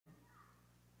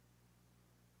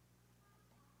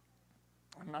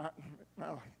not.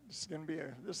 No, this is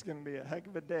gonna be a heck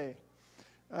of a day.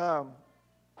 Um,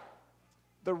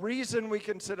 the reason we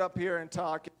can sit up here and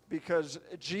talk is because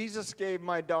Jesus gave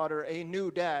my daughter a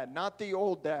new dad, not the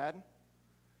old dad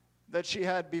that she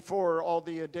had before all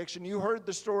the addiction. You heard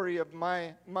the story of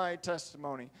my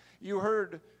testimony. You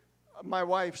heard my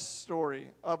wife's story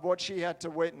of what she had to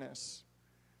witness.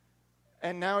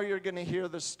 And now you're going to hear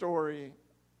the story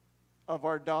of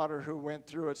our daughter who went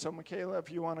through it. So, Michaela, if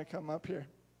you want to come up here.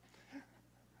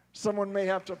 Someone may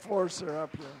have to force her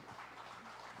up here.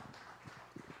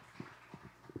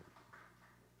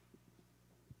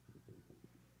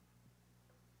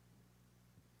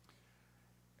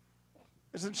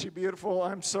 Isn't she beautiful?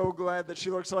 I'm so glad that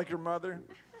she looks like her mother.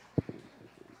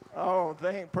 Oh,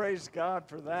 praise God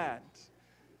for that.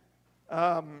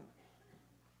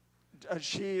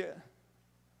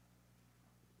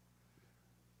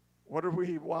 What are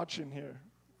we watching here?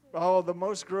 Oh, the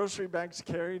most grocery bags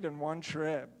carried in one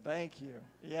trip. Thank you.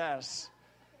 Yes.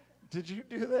 Did you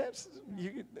do this?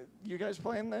 You guys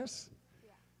playing this?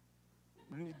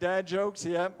 Yeah. Dad jokes,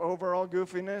 yep. Overall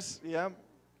goofiness, yep.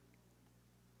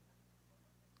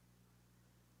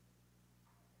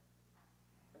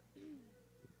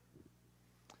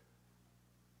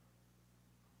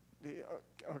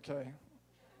 Okay.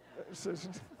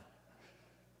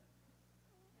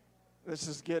 This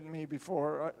is getting me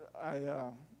before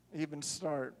I even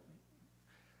start.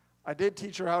 I did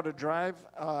teach her how to drive,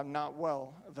 not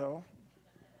well though.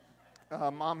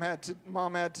 Mom had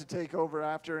to take over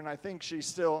after, and I think she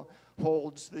still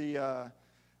holds the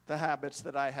habits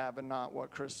that I have and not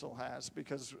what Crystal has.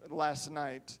 Because last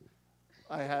night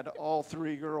I had all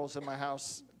 3 girls in my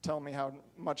house tell me how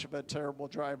much of a terrible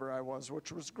driver I was,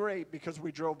 which was great because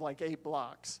we drove like 8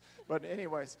 blocks. But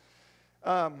anyways.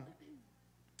 I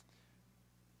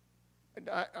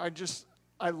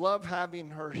love having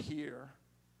her here.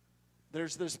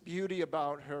 There's this beauty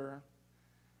about her,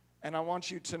 and I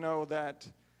want you to know that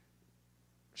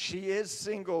she is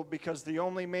single because the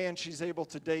only man she's able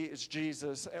to date is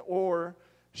Jesus, or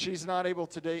she's not able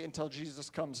to date until Jesus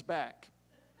comes back.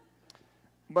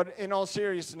 But in all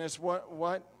seriousness,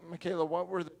 Michaela, what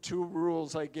were the 2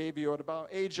 rules I gave you at about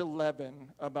age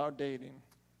 11 about dating?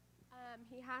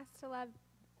 He has to love...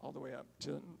 All the way up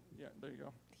to, yeah, there you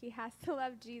go. He has to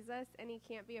love Jesus, and he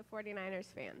can't be a 49ers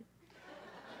fan.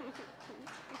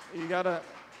 You gotta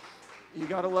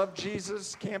love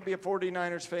Jesus, can't be a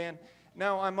 49ers fan.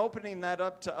 Now, I'm opening that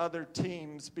up to other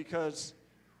teams because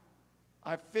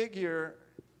I figure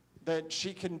that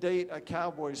she can date a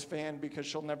Cowboys fan because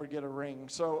she'll never get a ring.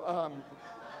 So,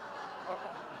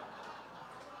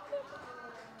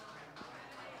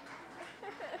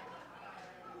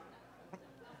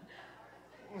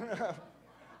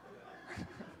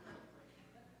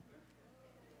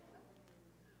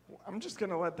 I'm just going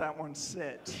to let that one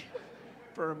sit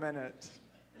for a minute.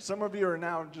 Some of you are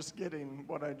now just getting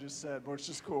what I just said, which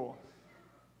is cool.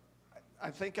 I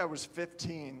think I was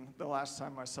 15 the last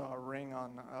time I saw a ring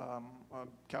on a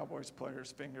Cowboys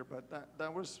player's finger, but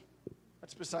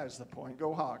that's besides the point.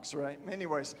 Go Hawks, right?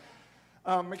 Anyways,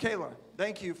 Michaela,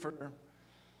 thank you for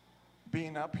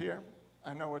being up here.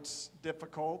 I know it's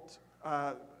difficult.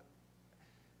 I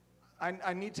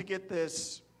need to get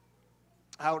this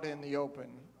out in the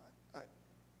open.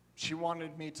 She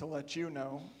wanted me to let you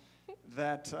know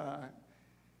that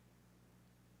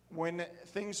when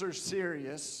things are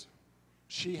serious,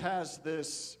 she has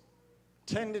this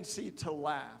tendency to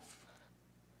laugh.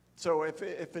 So if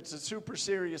it's a super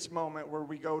serious moment where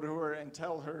we go to her and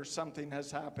tell her something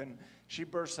has happened, she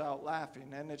bursts out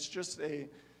laughing. And it's just a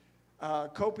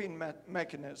coping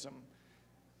mechanism.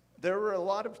 There were a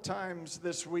lot of times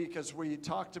this week as we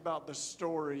talked about the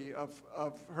story of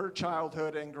her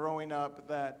childhood and growing up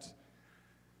that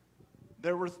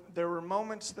there were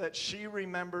moments that she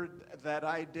remembered that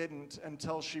I didn't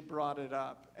until she brought it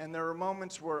up. And there were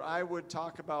moments where I would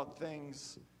talk about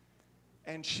things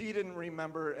and she didn't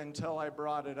remember until I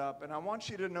brought it up. And I want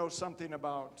you to know something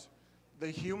about the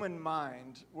human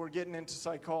mind. We're getting into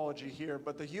psychology here,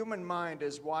 but the human mind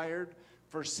is wired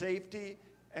for safety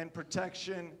and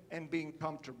protection and being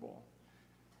comfortable.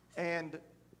 And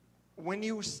when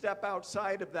you step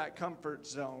outside of that comfort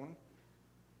zone,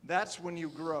 that's when you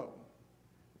grow.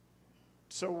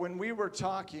 So when we were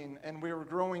talking and we were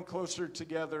growing closer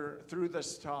together through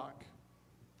this talk,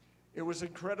 it was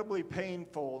incredibly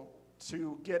painful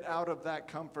to get out of that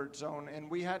comfort zone,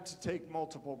 and we had to take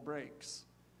multiple breaks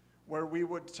where we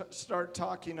would start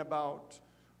talking about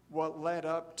what led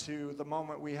up to the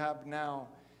moment we have now.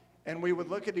 And we would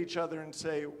look at each other and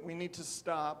say, we need to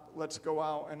stop, let's go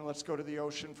out and let's go to the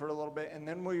ocean for a little bit, and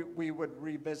then we would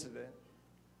revisit it.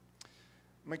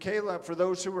 Michaela, for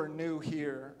those who are new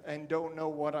here and don't know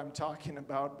what I'm talking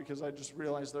about, because I just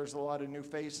realized there's a lot of new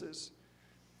faces,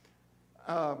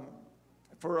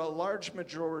 for a large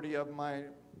majority of my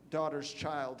daughter's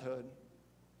childhood,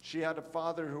 she had a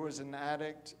father who was an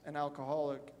addict, an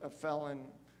alcoholic, a felon,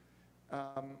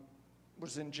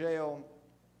 was in jail,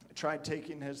 tried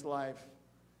taking his life,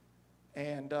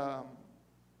 and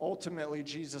ultimately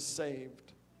Jesus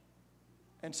saved.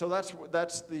 And so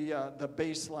that's the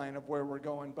baseline of where we're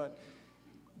going. But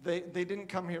they didn't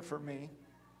come here for me.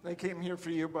 They came here for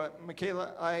you. But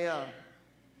Michaela,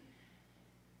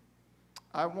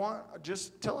 I want,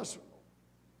 just tell us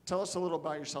a little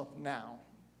about yourself now.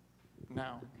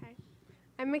 Okay.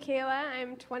 I'm Michaela.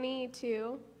 I'm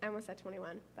 22. I almost said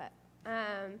 21, but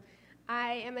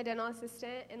I am a dental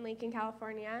assistant in Lincoln,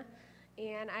 California,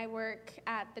 and I work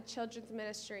at the children's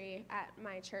ministry at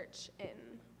my church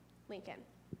in Lincoln.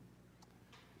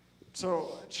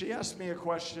 So she asked me a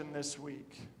question this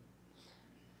week.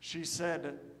 She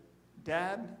said,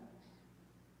 "Dad,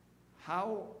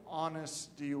 how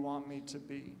honest do you want me to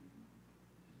be?"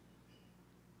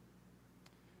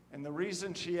 And the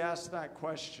reason she asked that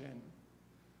question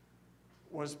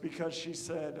was because she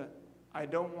said, "I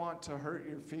don't want to hurt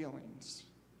your feelings."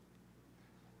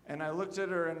 And I looked at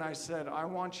her and I said, "I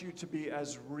want you to be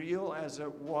as real as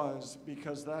it was,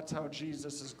 because that's how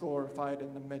Jesus is glorified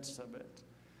in the midst of it."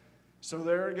 So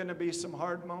there are going to be some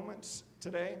hard moments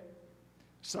today,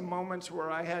 some moments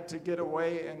where I had to get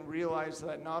away and realize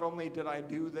that not only did I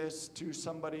do this to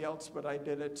somebody else, but I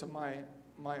did it to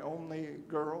my only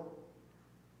girl.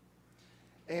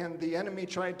 And the enemy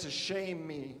tried to shame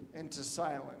me into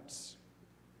silence.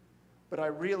 But I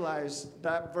realized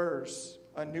that verse,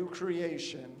 a new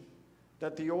creation,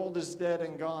 that the old is dead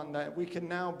and gone, that we can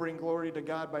now bring glory to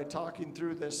God by talking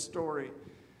through this story.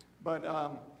 But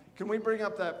can we bring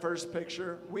up that first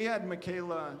picture? We had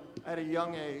Michaela at a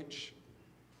young age.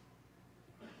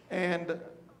 And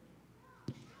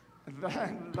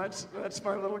that's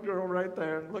my little girl right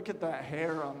there. Look at that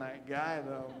hair on that guy,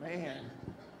 though, man.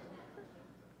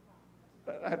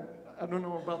 I don't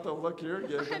know about the look you're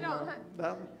giving.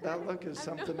 That look is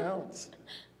something else.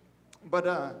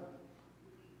 But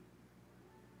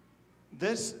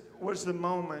this was the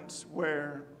moments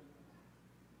where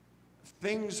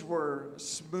things were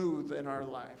smooth in our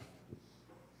life.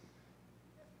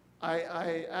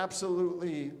 I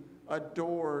absolutely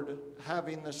adored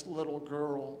having this little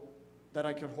girl that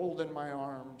I could hold in my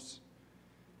arms.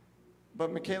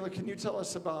 But Michaela, can you tell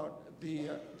us about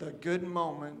the good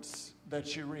moments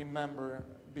that you remember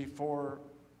before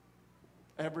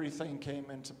everything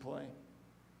came into play?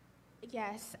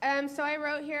 Yes. So I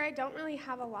wrote here, I don't really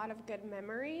have a lot of good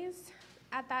memories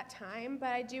at that time, but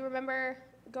I do remember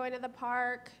going to the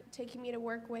park, taking me to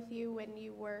work with you when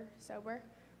you were sober.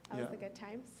 That was the good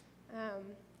times.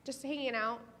 Just hanging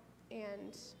out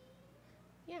and,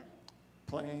 yeah.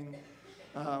 Playing.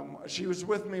 She was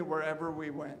with me wherever we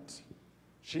went.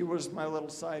 She was my little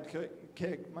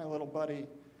sidekick, my little buddy.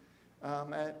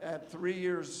 At 3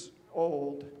 years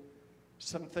old,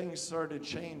 some things started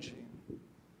changing.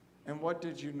 And what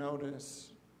did you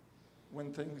notice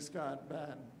when things got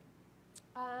bad?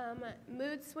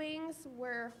 Mood swings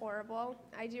were horrible.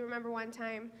 I do remember one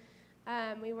time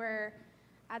we were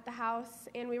at the house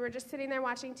and we were just sitting there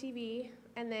watching TV,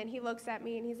 and then he looks at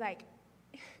me and he's like,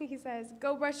 he says,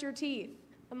 "Go brush your teeth.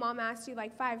 And Mom asked you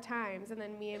like 5 times." And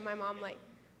then me and my mom like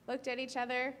looked at each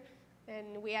other,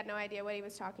 and we had no idea what he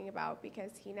was talking about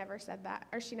because he never said that,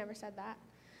 or she never said that.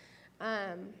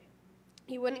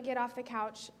 He wouldn't get off the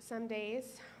couch some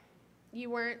days. You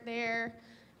weren't there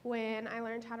when I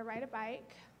learned how to ride a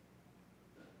bike.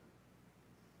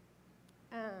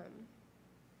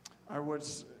 I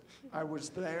was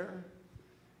there,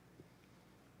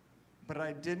 but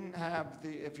I didn't have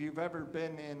if you've ever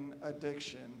been in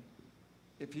addiction,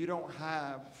 if you don't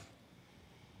have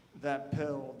that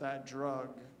pill, that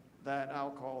drug, that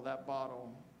alcohol, that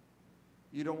bottle,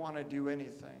 you don't want to do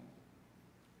anything.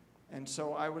 And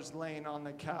so I was laying on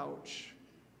the couch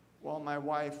while my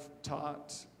wife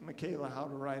taught Michaela how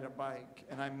to ride a bike,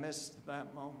 and I missed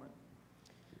that moment.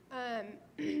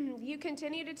 You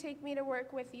continue to take me to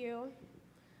work with you,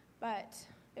 but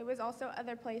it was also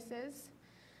other places.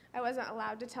 I wasn't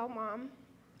allowed to tell Mom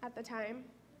at the time,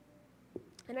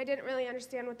 and I didn't really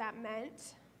understand what that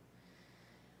meant.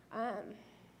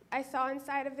 I saw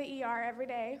inside of the ER every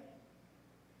day.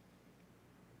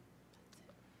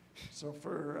 So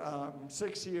for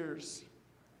 6 years,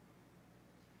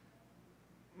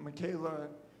 Michaela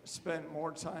spent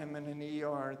more time in an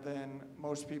ER than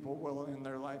most people will in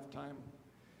their lifetime,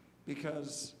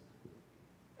 because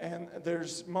And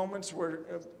there's moments where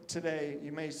today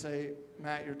you may say,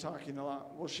 Matt, you're talking a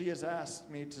lot. Well, she has asked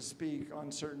me to speak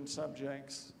on certain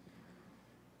subjects.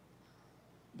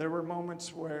 There were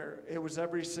moments where it was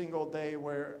every single day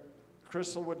where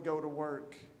Crystal would go to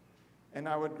work and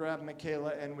I would grab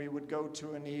Michaela and we would go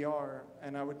to an ER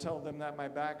and I would tell them that my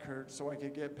back hurt so I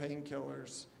could get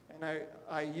painkillers. And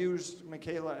I used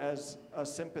Michaela as a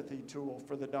sympathy tool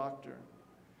for the doctor.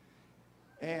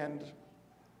 And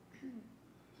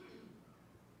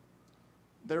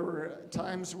there were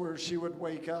times where she would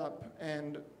wake up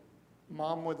and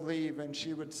Mom would leave and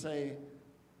she would say,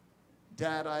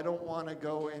 Dad, I don't want to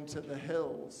go into the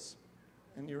hills.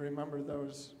 And you remember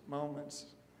those moments.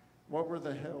 What were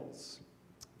the hills?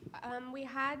 We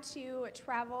had to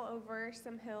travel over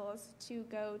some hills to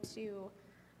go to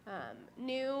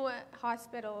new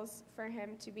hospitals for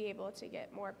him to be able to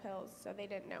get more pills, so they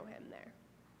didn't know him there.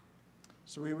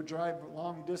 So we would drive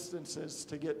long distances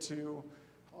to get to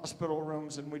hospital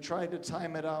rooms, and we tried to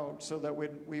time it out so that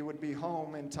we would be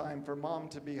home in time for Mom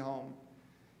to be home.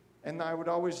 And I would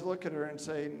always look at her and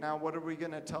say, now what are we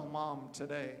going to tell Mom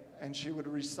today? And she would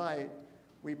recite.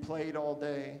 We played all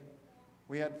day.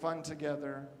 We had fun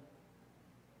together.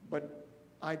 But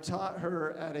I taught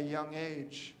her at a young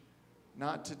age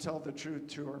not to tell the truth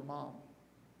to her mom.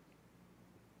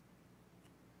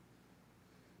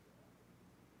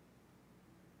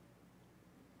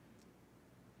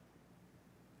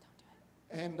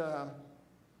 And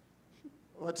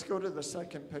let's go to the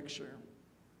second picture.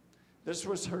 This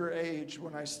was her age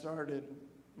when I started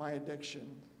my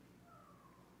addiction.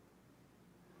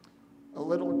 A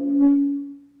little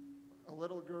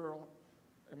girl.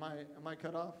 Am I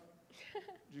cut off?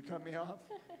 Did you cut me off?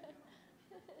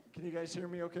 Can you guys hear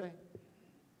me okay?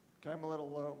 Okay, I'm a little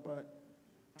low, but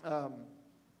are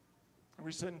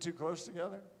we sitting too close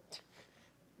together?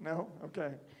 No?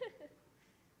 Okay.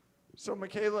 So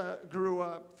Michaela grew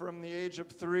up from the age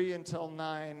of 3 until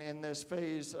 9 in this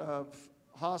phase of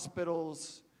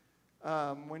hospitals.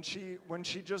 When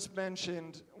she just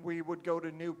mentioned we would go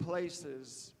to new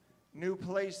places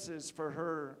for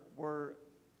her were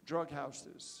drug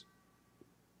houses.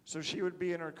 So she would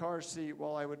be in her car seat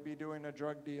while I would be doing a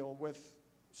drug deal with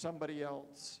somebody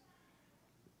else.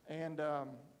 And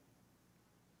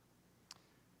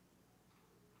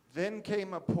then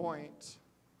came a point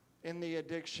in the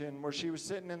addiction where she was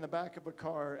sitting in the back of a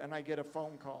car and I get a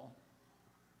phone call.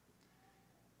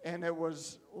 And it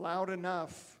was loud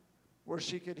enough where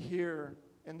she could hear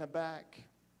in the back.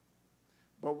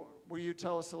 But will you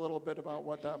tell us a little bit about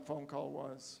what that phone call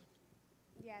was?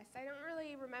 Yes, I don't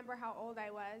really remember how old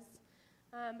I was,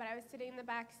 but I was sitting in the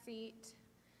back seat,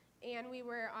 and we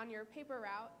were on your paper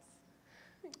routes.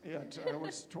 Yeah, I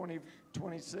was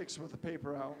 26 with a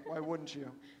paper out. Why wouldn't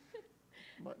you?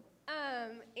 But.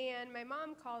 And my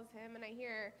mom calls him, and I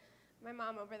hear my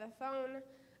mom over the phone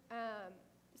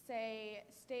say,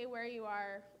 "Stay where you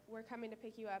are. We're coming to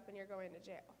pick you up, and you're going to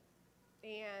jail."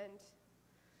 And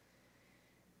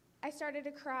I started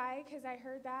to cry because I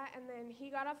heard that, and then he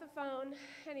got off the phone,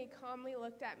 and he calmly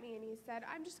looked at me, and he said,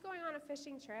 "I'm just going on a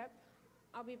fishing trip.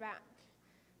 I'll be back."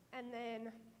 And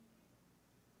then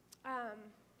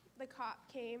the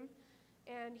cop came,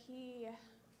 and he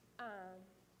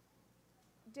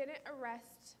didn't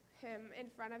arrest him in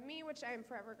front of me, which I am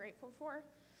forever grateful for. And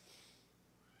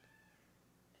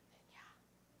then, yeah.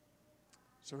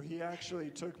 So he actually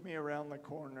took me around the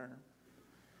corner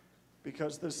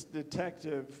because this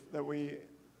detective that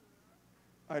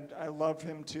I love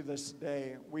him to this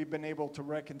day. We've been able to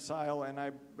reconcile,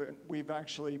 and we've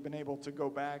actually been able to go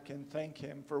back and thank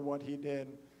him for what he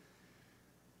did.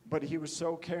 But he was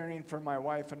so caring for my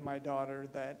wife and my daughter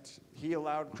that he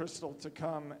allowed Crystal to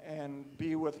come and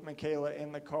be with Michaela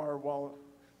in the car while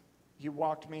he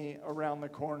walked me around the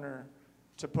corner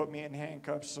to put me in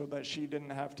handcuffs so that she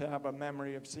didn't have to have a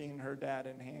memory of seeing her dad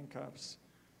in handcuffs.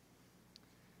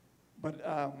 But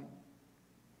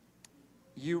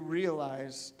you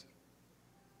realized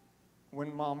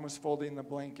when Mom was folding the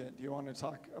blanket. Do you want to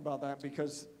talk about that?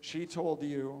 Because she told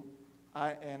you,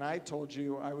 and I told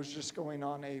you I was just going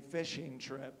on a fishing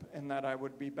trip and that I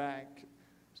would be back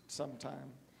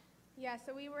sometime. Yeah,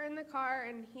 so we were in the car,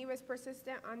 and he was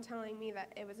persistent on telling me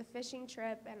that it was a fishing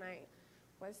trip, and I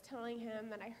was telling him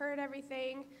that I heard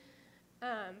everything,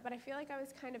 but I feel like I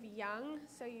was kind of young,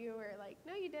 so you were like,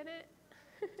 "No, you didn't,"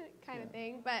 kind of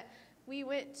thing. But we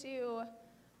went to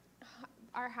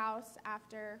our house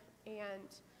after,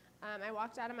 and I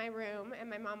walked out of my room, and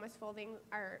my mom was folding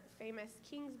our famous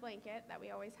King's blanket that we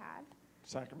always had.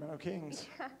 Sacramento Kings.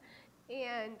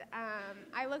 And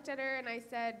I looked at her, and I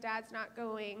said, "Dad's not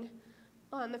going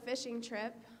on the fishing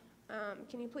trip.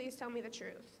 Can you please tell me the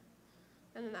truth?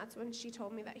 And then that's when she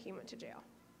told me that he went to jail.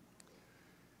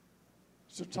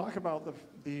 So talk about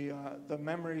the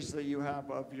memories that you have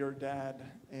of your dad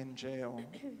in jail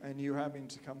and you having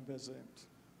to come visit.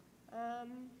 I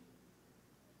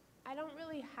don't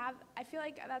really have, I feel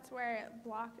like that's where it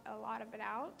blocked a lot of it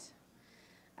out.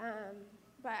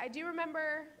 But I do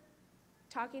remember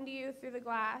talking to you through the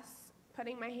glass,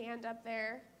 putting my hand up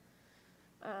there.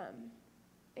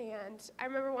 And I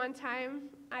remember one time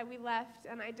we left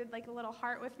and I did like a little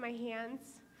heart with my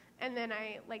hands, and then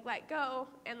I like let go,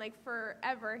 and like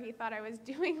forever he thought I was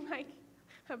doing like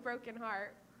a broken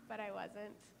heart, but I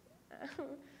wasn't.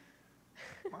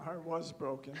 My heart was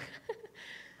broken.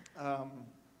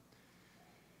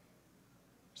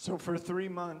 So for 3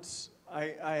 months,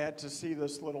 I had to see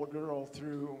this little girl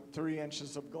through 3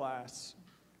 inches of glass.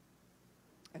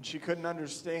 And she couldn't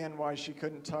understand why she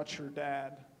couldn't touch her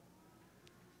dad.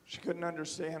 She couldn't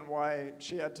understand why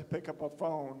she had to pick up a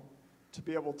phone to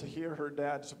be able to hear her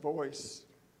dad's voice.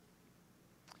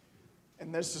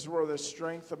 And this is where the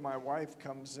strength of my wife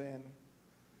comes in,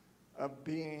 of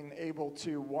being able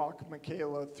to walk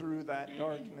Michaela through that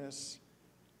darkness.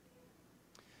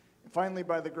 And finally,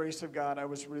 by the grace of God, I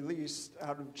was released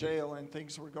out of jail and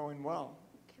things were going well.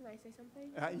 Can I say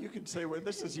something? You can say, well,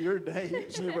 this is your day. You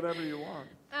can say whatever you want.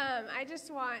 I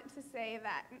just want to say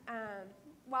that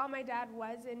while my dad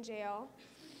was in jail,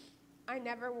 I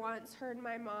never once heard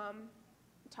my mom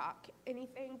talk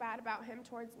anything bad about him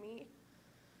towards me.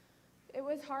 It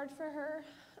was hard for her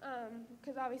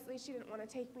because obviously she didn't want to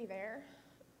take me there,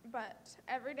 but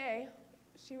every day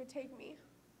she would take me.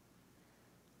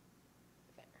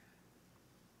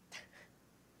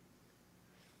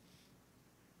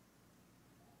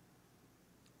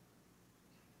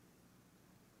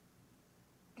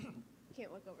 You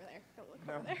can't look over there. Don't look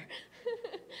over there.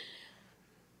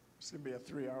 It's going to be a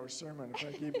 3-hour sermon if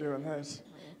I keep doing this.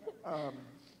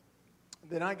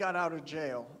 Then I got out of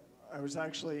jail. I was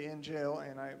actually in jail,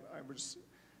 and I was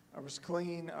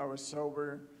clean. I was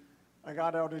sober. I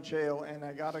got out of jail, and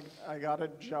I got a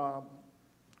job,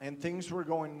 and things were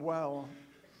going well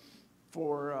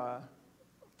for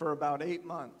about 8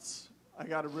 months. I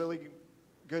got a really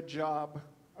good job.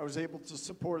 I was able to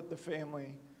support the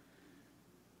family.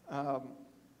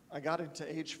 I got into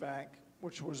HVAC,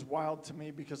 which was wild to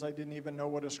me because I didn't even know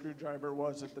what a screwdriver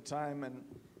was at the time, and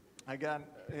I got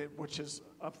it, which is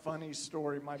a funny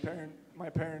story. My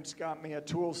parents got me a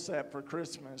tool set for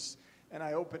Christmas, and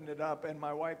I opened it up, and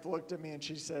my wife looked at me and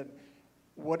she said,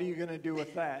 "What are you going to do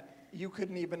with that? You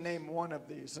couldn't even name one of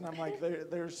these." And I'm like,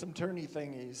 there's some turny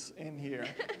thingies in here.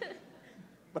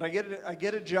 But I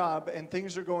get a job, and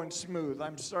things are going smooth.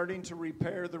 I'm starting to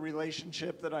repair the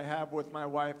relationship that I have with my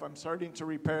wife. I'm starting to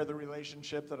repair the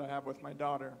relationship that I have with my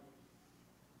daughter.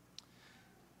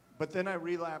 But then I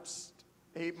relapsed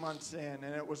 8 months in,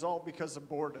 and it was all because of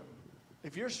boredom.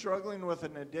 If you're struggling with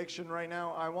an addiction right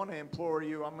now, I want to implore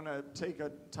you, I'm going to take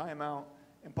a time out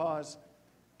and pause.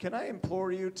 Can I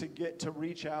implore you to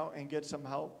reach out and get some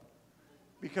help?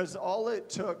 Because all it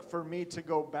took for me to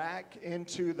go back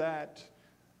into that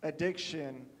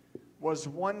addiction was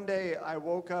one day I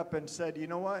woke up and said, you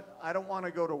know what? I don't want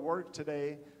to go to work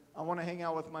today. I want to hang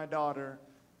out with my daughter.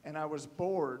 And I was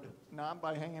bored, not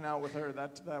by hanging out with her.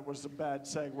 That was a bad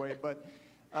segue. But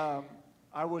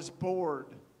I was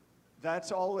bored.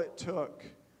 That's all it took,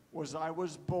 was I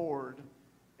was bored.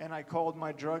 And I called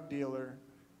my drug dealer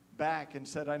back and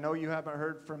said, I know you haven't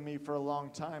heard from me for a long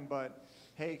time, but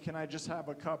hey, can I just have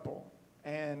a couple?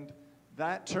 And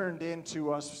that turned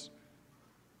into us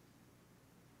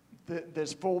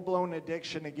this full-blown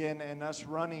addiction again, and us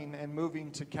running and moving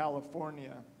to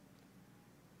California.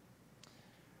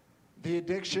 The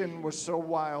addiction was so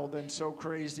wild and so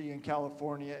crazy in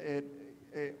California.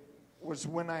 It was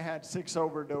when I had 6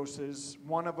 overdoses.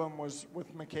 One of them was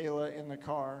with Michaela in the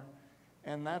car,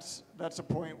 and that's a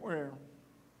point where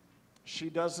she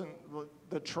doesn't,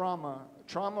 the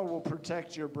trauma will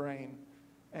protect your brain.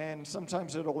 And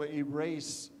sometimes it'll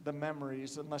erase the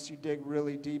memories unless you dig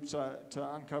really deep to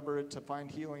uncover it, to find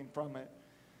healing from it.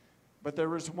 But there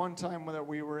was one time that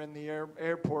we were in the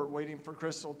airport waiting for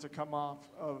Crystal to come off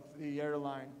of the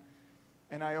airline.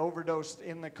 And I overdosed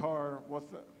in the car with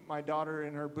my daughter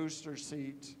in her booster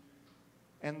seat.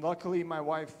 And luckily my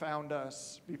wife found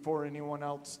us before anyone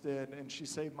else did, and she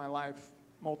saved my life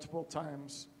multiple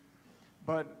times.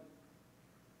 But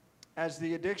as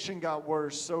the addiction got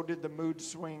worse, so did the mood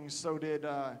swings, so did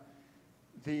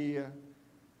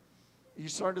you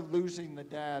started losing the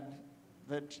dad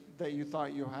that you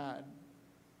thought you had.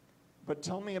 But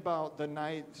tell me about the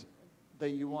night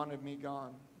that you wanted me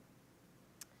gone.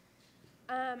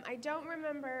 I don't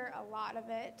remember a lot of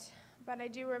it, but I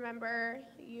do remember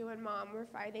you and Mom were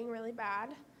fighting really bad.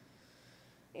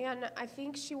 And I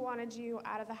think she wanted you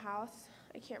out of the house.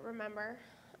 I can't remember.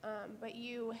 But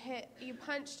you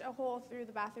punched a hole through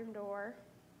the bathroom door.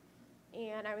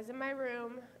 And I was in my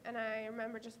room, and I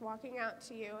remember just walking out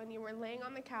to you, and you were laying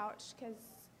on the couch because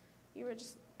you were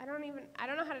just, I don't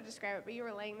know how to describe it, but you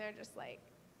were laying there just like,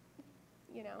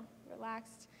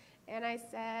 relaxed. And I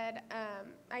said,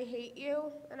 I hate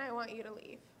you, and I want you to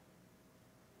leave.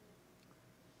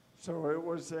 So it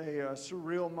was a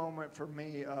surreal moment for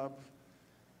me of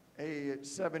a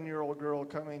 7-year-old girl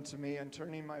coming to me and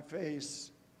turning my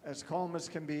face as calm as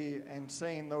can be and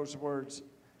saying those words,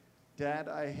 Dad,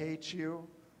 I hate you.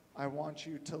 I want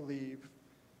you to leave.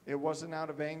 It wasn't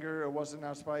out of anger. It wasn't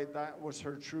out of spite. That was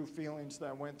her true feelings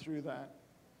that went through that.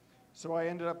 So I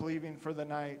ended up leaving for the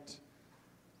night.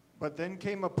 But then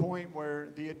came a point where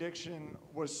the addiction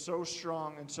was so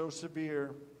strong and so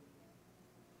severe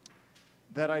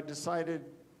that I decided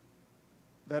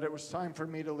that it was time for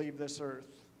me to leave this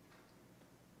earth.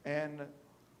 And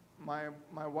my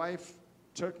wife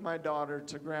took my daughter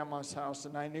to Grandma's house,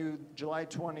 and I knew July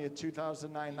 20th,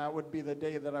 2009, that would be the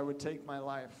day that I would take my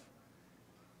life.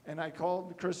 And I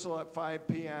called Crystal at 5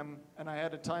 p.m., and I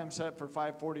had a time set for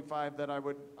 5:45 that I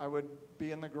would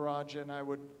be in the garage and I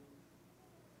would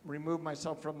remove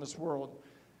myself from this world.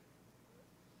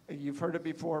 You've heard it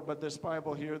before, but this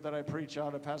Bible here that I preach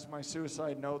out of has my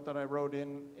suicide note that I wrote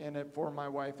in it for my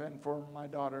wife and for my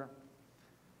daughter.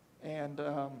 And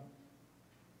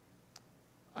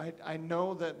I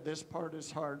know that this part is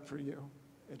hard for you.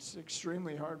 It's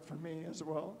extremely hard for me as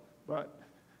well, but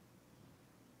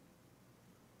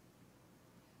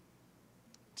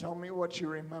tell me what you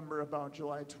remember about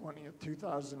July 20th,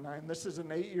 2009. This is an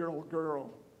 8-year-old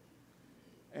girl.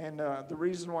 And the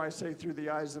reason why I say through the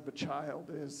eyes of a child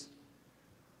is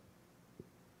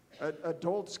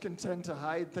adults can tend to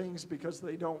hide things because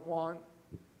they don't want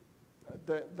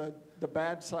the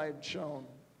bad side shown.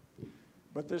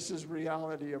 But this is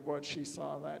reality of what she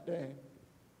saw that day.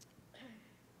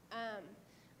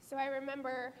 So I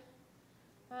remember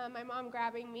my mom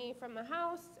grabbing me from the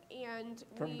house, and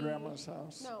From Grandma's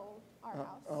house? No, our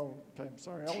house. Oh, okay, I'm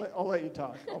sorry. I'll let you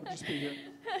talk. I'll just be here.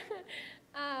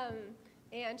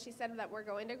 And she said that we're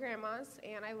going to Grandma's,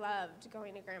 and I loved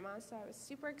going to Grandma's, so I was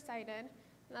super excited.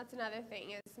 And that's another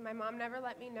thing, is my mom never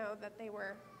let me know that they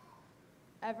were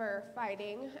ever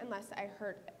fighting unless I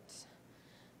heard it.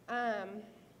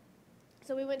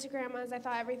 So we went to Grandma's. I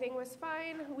thought everything was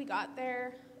fine. We got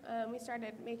there. We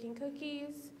started making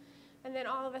cookies. And then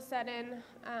all of a sudden,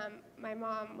 my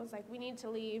mom was like, we need to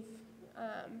leave.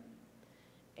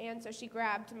 And so she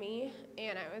grabbed me,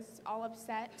 and I was all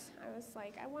upset. I was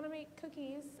like, I want to make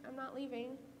cookies. I'm not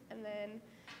leaving. And then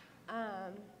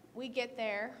we get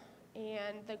there,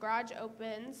 and the garage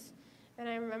opens. And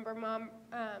I remember Mom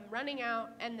running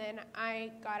out, and then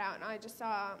I got out, and I just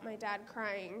saw my dad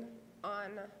crying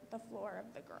on the floor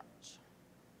of the garage.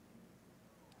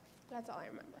 That's all I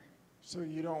remember. So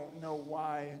you don't know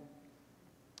why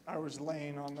I was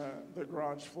laying on the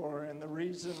garage floor, and the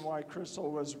reason why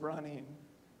Crystal was running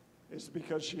is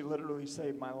because she literally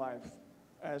saved my life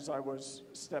as I was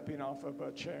stepping off of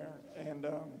a chair. And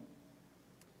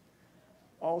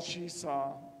all she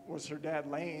saw was her dad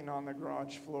laying on the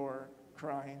garage floor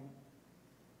crying.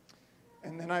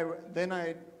 And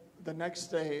then the next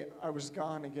day, I was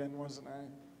gone again, wasn't I?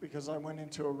 Because I went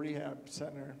into a rehab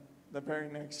center the very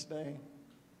next day.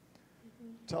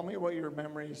 Mm-hmm. Tell me what your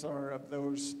memories are of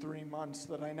those 3 months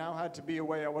that I now had to be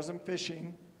away. I wasn't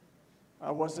fishing.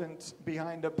 I wasn't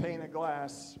behind a pane of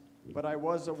glass, but I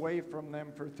was away from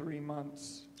them for 3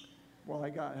 months while I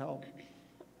got help.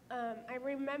 I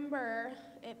remember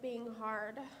it being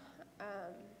hard,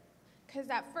 because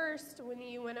at first, when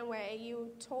you went away, you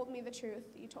told me the truth.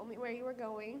 You told me where you were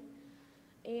going,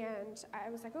 and I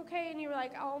was like, okay, and you were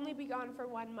like, I'll only be gone for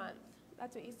 1 month.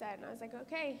 That's what you said, and I was like,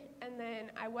 okay. And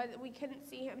then we couldn't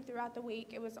see him throughout the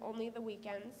week. It was only the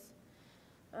weekends.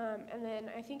 And then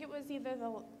I think it was either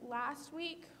the last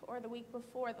week or the week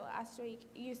before the last week,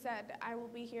 you said, I will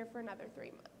be here for another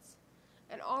 3 months.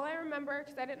 And all I remember,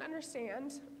 because I didn't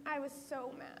understand, I was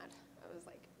so mad. I was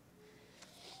like...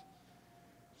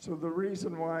 So the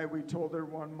reason why we told her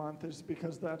 1 month is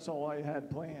because that's all I had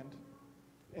planned.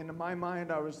 And in my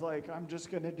mind, I was like, I'm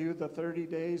just going to do the 30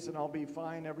 days and I'll be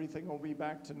fine. Everything will be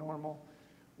back to normal.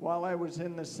 While I was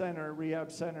in the center,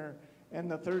 rehab center, and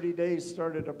the 30 days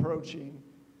started approaching,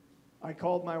 I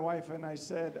called my wife and I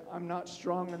said, I'm not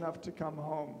strong enough to come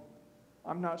home.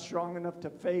 I'm not strong enough to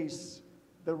face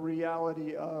the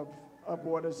reality of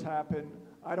what has happened.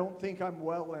 I don't think I'm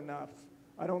well enough.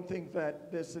 I don't think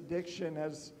that this addiction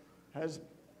has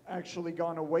actually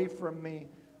gone away from me.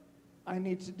 I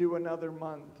need to do another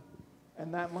month.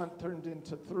 And that month turned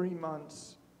into 3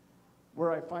 months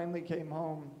where I finally came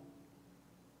home.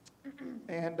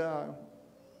 And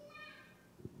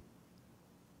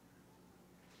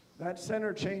that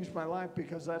center changed my life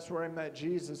because that's where I met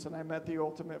Jesus and I met the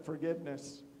ultimate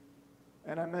forgiveness.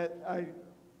 And I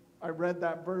read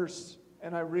that verse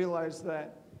and I realized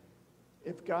that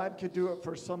if God could do it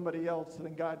for somebody else,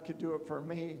 then God could do it for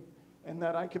me. And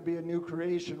that I could be a new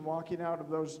creation walking out of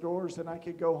those doors, and I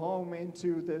could go home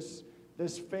into this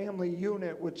family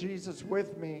unit with Jesus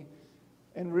with me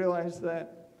and realize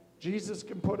that Jesus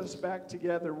can put us back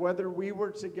together, whether we were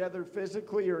together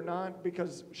physically or not,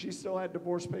 because she still had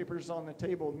divorce papers on the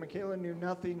table. Michaela knew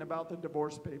nothing about the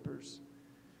divorce papers.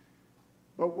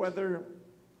 But whether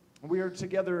we are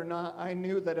together or not, I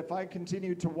knew that if I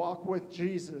continued to walk with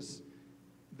Jesus,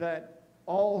 that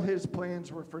all his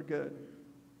plans were for good.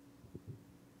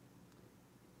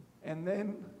 And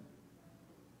then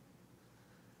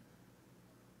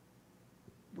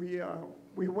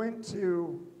we went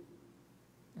to,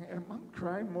 and I'm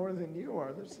crying more than you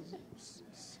are. This is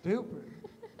stupid.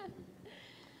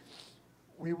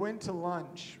 We went to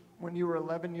lunch when you were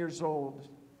 11 years old.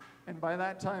 And by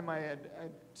that time, I had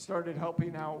started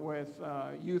helping out with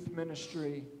youth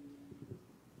ministry.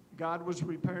 God was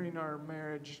repairing our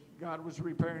marriage. God was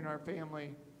repairing our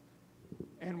family.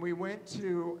 And we went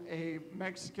to a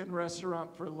Mexican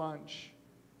restaurant for lunch.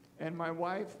 And my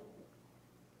wife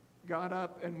got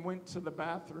up and went to the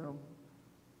bathroom.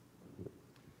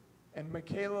 And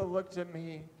Michaela looked at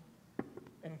me,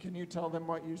 and can you tell them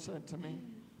what you said to me?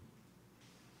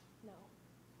 No.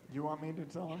 You want me to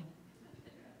tell them?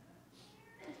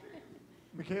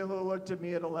 Michaela looked at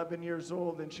me at 11 years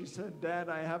old, and she said, "Dad,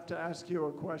 I have to ask you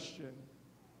a question."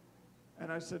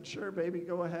 And I said, "Sure, baby,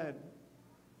 go ahead."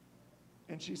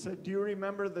 And she said, "Do you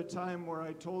remember the time where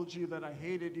I told you that I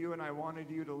hated you and I wanted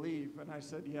you to leave?" And I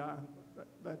said, "Yeah,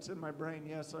 that's in my brain.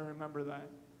 Yes, I remember that."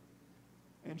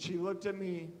 And she looked at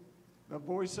me, the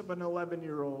voice of an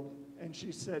 11-year-old, and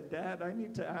she said, "Dad, I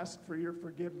need to ask for your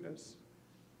forgiveness."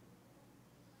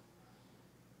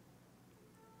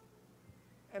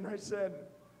 And I said,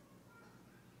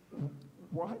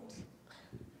 "What?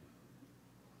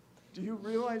 Do you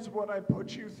realize what I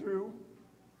put you through?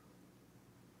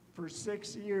 For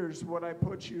 6 years, what I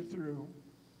put you through.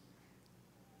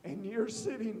 And you're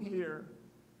sitting here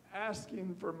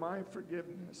asking for my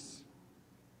forgiveness."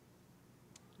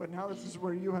 But now this is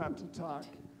where you have to talk.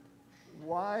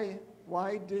 Why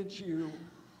did you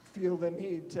feel the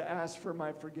need to ask for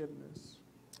my forgiveness?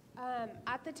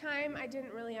 At the time, I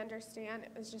didn't really understand.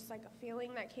 It was just like a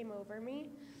feeling that came over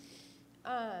me.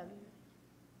 I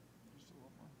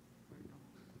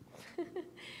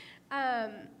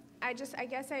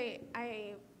guess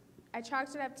I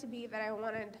chalked it up to be that I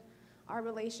wanted our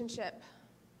relationship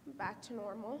back to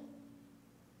normal.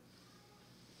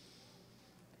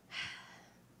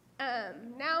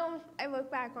 Now I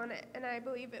look back on it, and I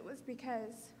believe it was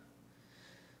because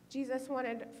Jesus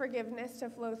wanted forgiveness to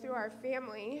flow through our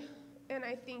family, and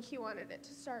I think he wanted it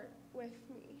to start with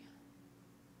me.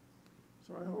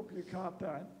 So I hope you caught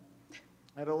that.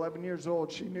 At 11 years old,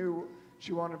 she knew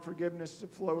she wanted forgiveness to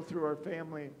flow through our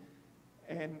family.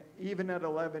 And even at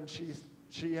 11,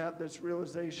 she had this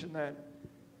realization that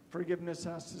forgiveness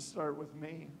has to start with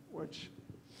me, which,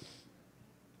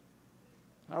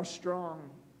 how strong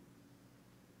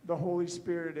the Holy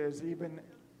Spirit is, even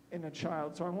in a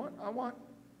child. So I want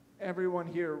everyone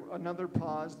here, another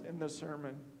pause in the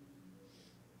sermon.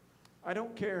 I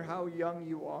don't care how young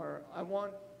you are. I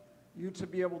want you to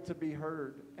be able to be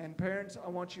heard. And parents, I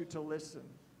want you to listen.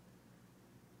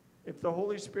 If the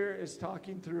Holy Spirit is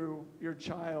talking through your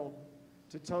child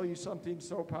to tell you something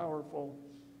so powerful,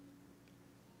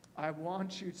 I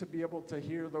want you to be able to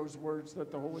hear those words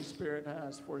that the Holy Spirit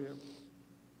has for you.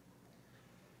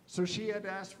 So she had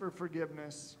asked for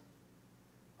forgiveness.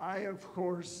 I, of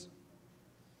course,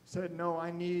 said, "No,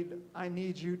 I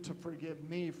need you to forgive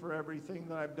me for everything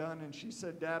that I've done." And she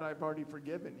said, "Dad, I've already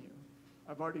forgiven you.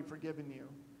 I've already forgiven you."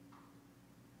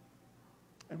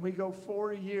 And we go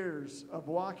 4 years of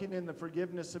walking in the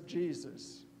forgiveness of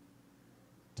Jesus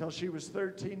till she was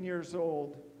 13 years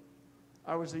old.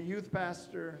 I was a youth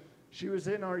pastor. She was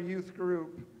in our youth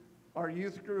group. Our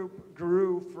youth group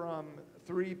grew from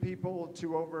 3 people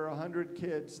to over 100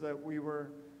 kids that we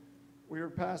were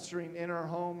pastoring in our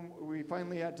home. We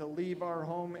finally had to leave our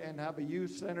home and have a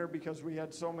youth center because we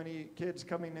had so many kids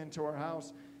coming into our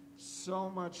house. So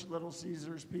much Little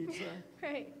Caesars pizza.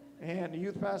 Right. And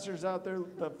youth pastors out there,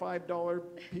 the $5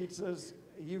 pizzas,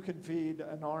 you can feed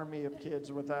an army of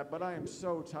kids with that, but I am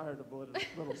so tired of Little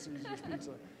Caesars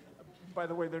pizza. By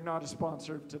the way, they're not a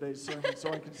sponsor of today's sermon,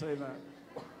 so I can say that.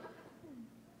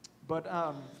 But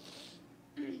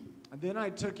then I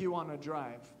took you on a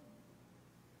drive.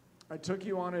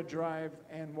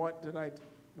 And what did I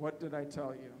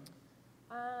tell you?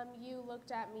 You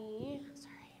looked at me.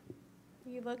 Sorry.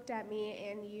 You looked at me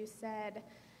and you said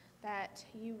that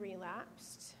you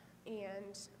relapsed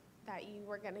and that you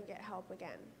were going to get help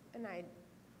again, and I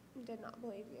did not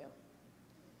believe you.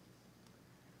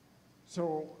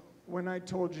 So when I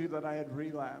told you that I had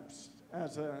relapsed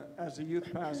as a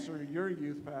youth pastor, your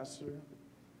youth pastor,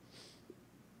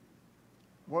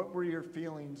 what were your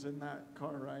feelings in that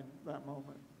car ride, that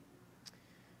moment?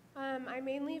 I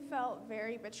mainly felt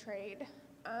very betrayed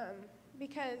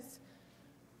because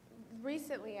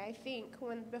recently, I think,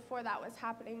 before that was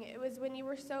happening, it was when you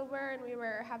were sober and we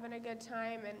were having a good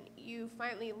time, and you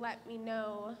finally let me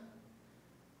know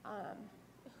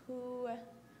who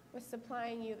was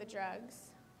supplying you the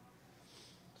drugs.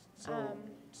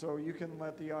 So you can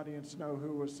let the audience know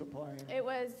who was supplying. It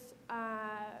was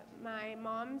my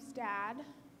mom's dad,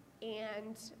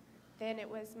 and then it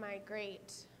was my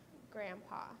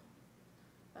great-grandpa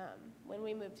when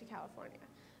we moved to California.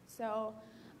 So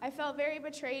I felt very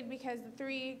betrayed because the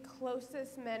three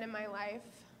closest men in my life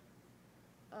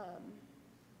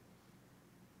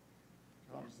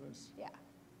caused this. Yeah.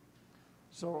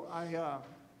 So I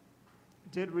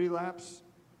did relapse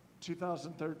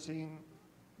 2013,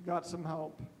 got some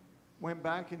help, went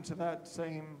back into that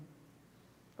same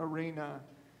arena.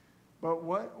 But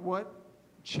what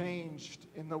changed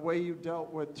in the way you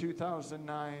dealt with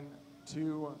 2009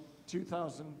 to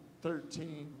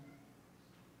 2013?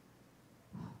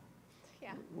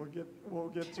 Yeah. We'll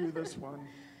get through this one.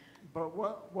 But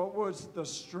what was the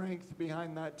strength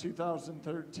behind that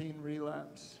 2013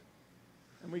 relapse?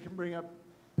 And we can bring up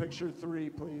picture 3,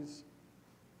 please.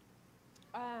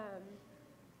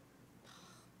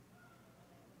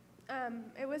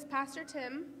 It was Pastor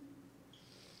Tim.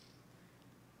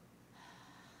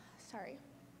 Sorry.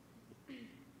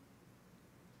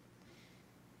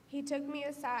 He took me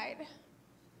aside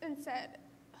and said,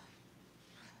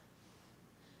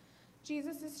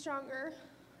 Jesus is stronger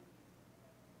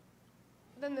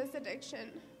than this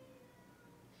addiction.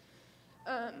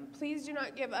 Please do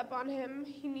not give up on him.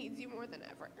 He needs you more than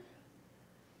ever.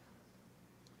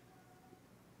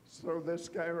 So this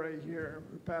guy right here,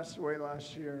 who passed away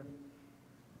last year,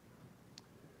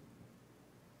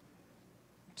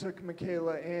 took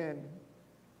Michaela in,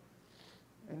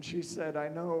 and she said, I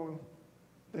know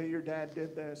that your dad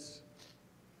did this,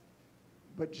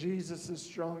 but Jesus is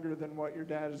stronger than what your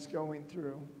dad is going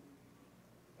through.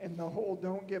 And the whole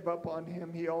don't give up on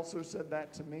him, he also said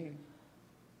that to me.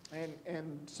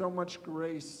 And so much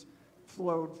grace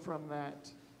flowed from that.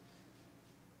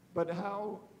 But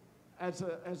how, as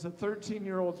a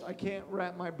 13-year-old, I can't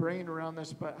wrap my brain around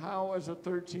this, but how as a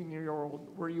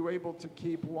 13-year-old were you able to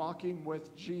keep walking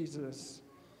with Jesus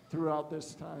throughout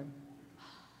this time?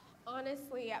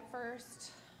 Honestly, at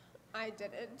first, I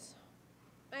didn't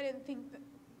think that,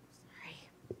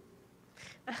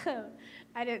 sorry.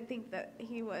 I didn't think that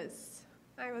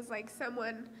I was like,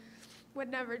 someone would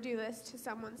never do this to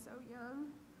someone so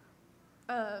young.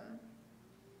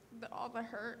 All the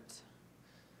hurt.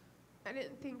 I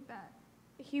didn't think that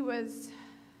he was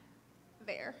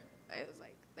there. I was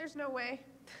like, there's no way.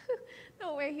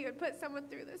 No way he would put someone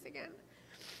through this again.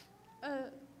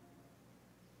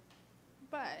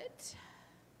 But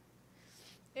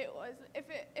it was,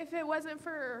 if it wasn't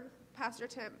for Pastor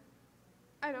Tim,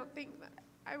 I don't think that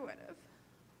I would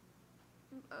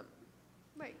have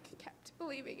kept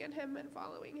believing in him and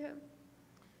following him.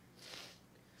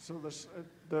 So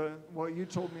what you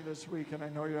told me this week, and I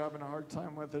know you're having a hard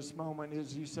time with this moment,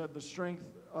 is you said the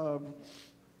strength of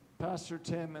Pastor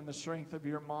Tim and the strength of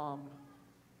your mom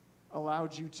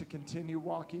allowed you to continue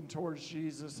walking towards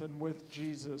Jesus and with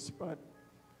Jesus, but...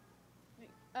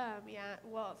 Yeah,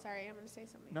 well, sorry, I'm going to say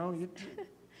something. No, you...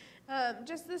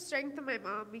 Just the strength of my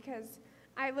mom, because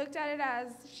I looked at it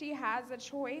as she has a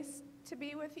choice to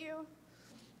be with you.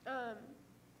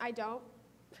 I don't.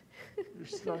 You're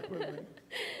stuck with me.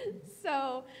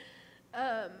 So,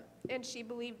 and she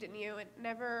believed in you, and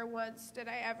never once did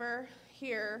I ever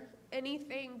hear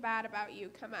anything bad about you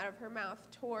come out of her mouth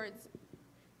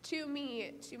to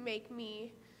me to make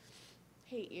me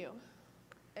hate you.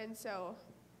 And so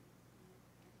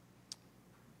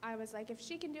I was like, if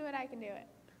she can do it, I can do it.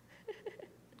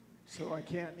 So I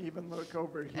can't even look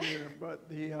over here, but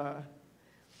the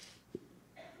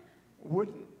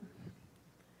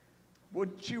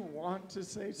Wouldn't you want to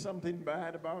say something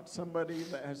bad about somebody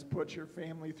that has put your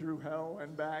family through hell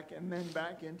and back and then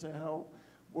back into hell?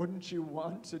 Wouldn't you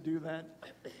want to do that?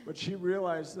 But she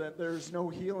realized that there's no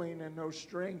healing and no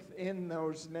strength in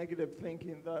those negative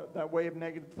thinking, that way of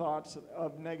negative thoughts,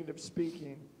 of negative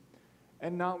speaking.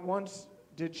 And not once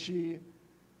did she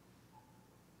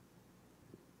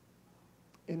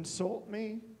insult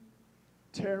me,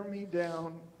 tear me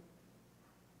down,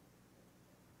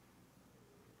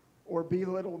 or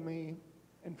belittle me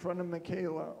in front of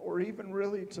Michaela, or even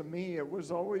really to me. It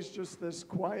was always just this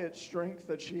quiet strength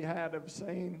that she had of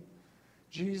saying,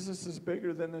 Jesus is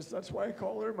bigger than this. That's why I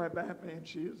call her my Batman.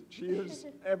 She is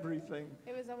everything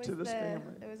to this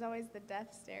family. It was always the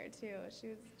death stare too.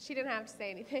 She didn't have to say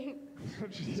anything.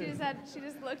 She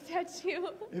just looked at you.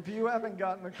 If you haven't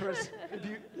gotten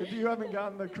if you haven't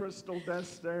gotten the crystal death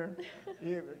stare,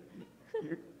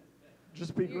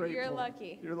 just be grateful. You're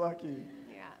lucky. You're lucky.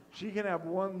 She can have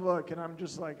one look, and I'm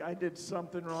just like, I did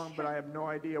something wrong, but I have no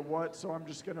idea what, so I'm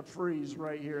just going to freeze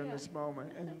right here in this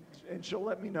moment. And she'll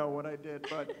let me know what I did.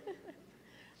 But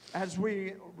as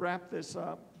we wrap this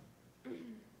up,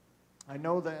 I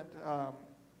know that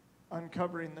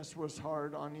uncovering this was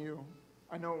hard on you.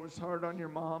 I know it was hard on your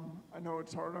mom. I know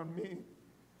it's hard on me.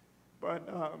 But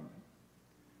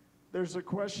there's a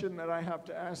question that I have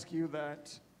to ask you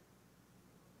that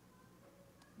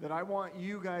I want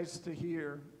you guys to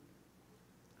hear,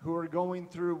 who are going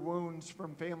through wounds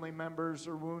from family members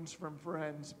or wounds from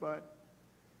friends, but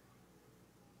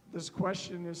this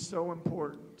question is so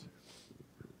important.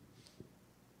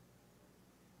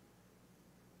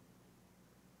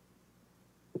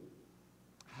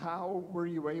 How were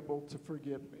you able to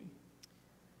forgive me?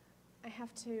 I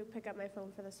have to pick up my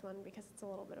phone for this one because it's a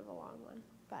little bit of a long one,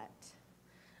 but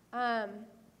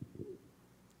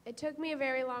it took me a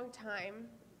very long time.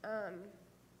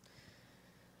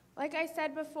 Like I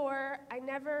said before, I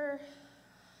never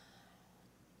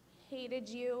hated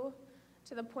you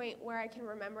to the point where I can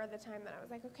remember the time that I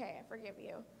was like, okay, I forgive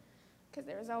you. Because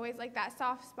there was always like that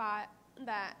soft spot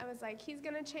that I was like, he's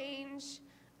going to change.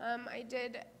 It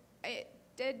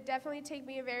did definitely take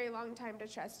me a very long time to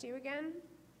trust you again.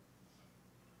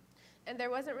 And there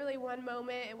wasn't really one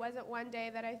moment, it wasn't one day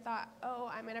that I thought,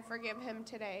 oh, I'm going to forgive him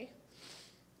today.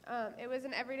 It was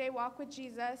an everyday walk with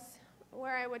Jesus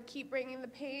where I would keep bringing the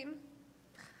pain,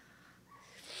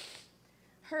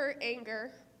 hurt,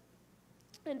 anger,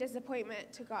 and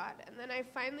disappointment to God. And then I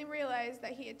finally realized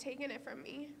that he had taken it from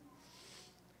me.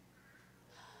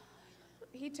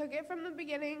 He took it from the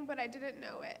beginning, but I didn't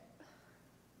know it.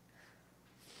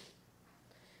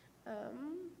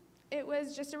 It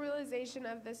was just a realization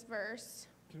of this verse.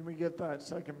 Can we get that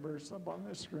second verse up on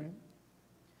the screen?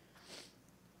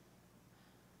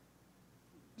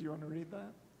 Do you want to read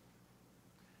that?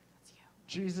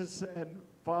 Jesus said,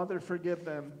 Father, forgive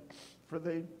them, for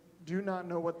they do not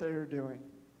know what they are doing.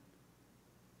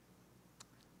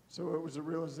 So it was a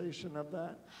realization of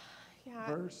that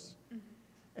verse.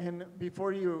 Mm-hmm. And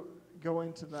before you go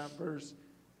into that verse,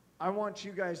 I want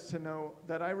you guys to know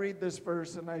that I read this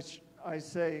verse and I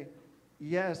say,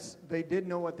 yes, they did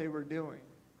know what they were doing.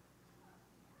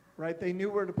 Right? They knew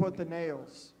where to put the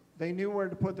nails. They knew where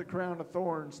to put the crown of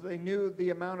thorns. They knew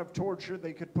the amount of torture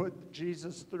they could put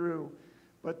Jesus through.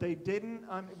 But they didn't,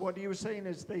 what he was saying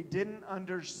is they didn't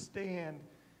understand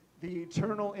the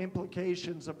eternal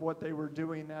implications of what they were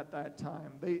doing at that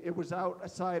time. It was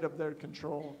outside of their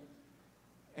control.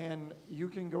 And you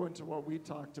can go into what we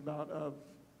talked about of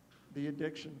the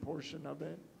addiction portion of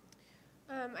it.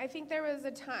 I think there was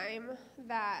a time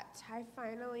that I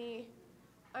finally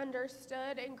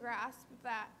understood and grasped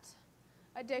that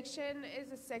addiction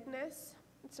is a sickness.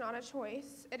 It's not a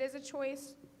choice. It is a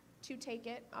choice to take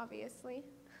it, obviously.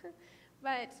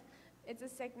 But it's a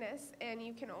sickness, and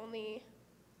you can only,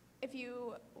 if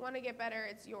you want to get better,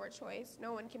 it's your choice.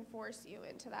 No one can force you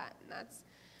into that.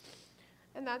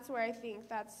 And that's where I think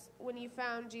that's when you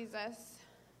found Jesus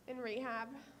in rehab,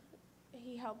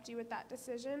 he helped you with that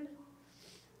decision.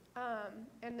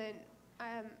 And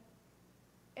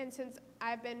since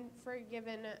I've been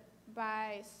forgiven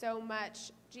by so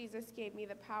much, Jesus gave me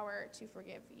the power to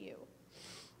forgive you.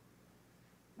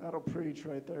 That'll preach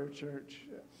right there, church.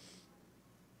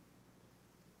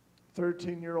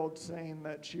 13-year-old saying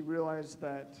that she realized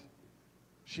that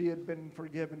she had been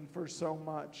forgiven for so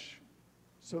much,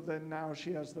 so then now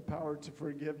she has the power to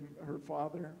forgive her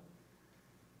father.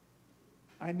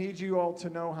 I need you all to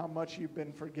know how much you've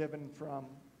been forgiven from.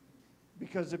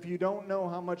 Because if you don't know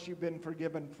how much you've been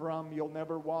forgiven from, you'll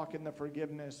never walk in the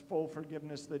forgiveness, full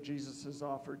forgiveness that Jesus has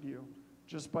offered you.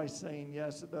 Just by saying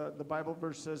yes. The Bible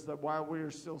verse says that while we are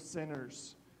still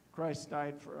sinners, Christ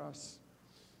died for us.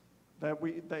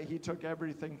 that he took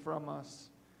everything from us.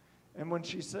 And when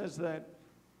she says that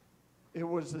it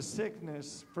was a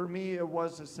sickness, for me it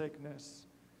was a sickness.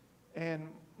 And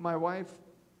my wife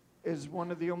is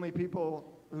one of the only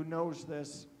people who knows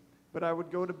this, but I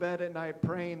would go to bed at night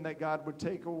praying that God would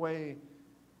take away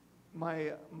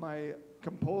my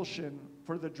compulsion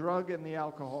for the drug and the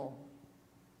alcohol.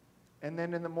 And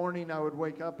then in the morning I would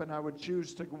wake up and I would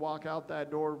choose to walk out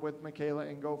that door with Michaela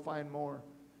and go find more.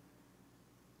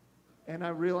 And I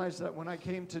realized that when I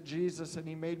came to Jesus and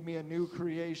he made me a new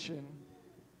creation,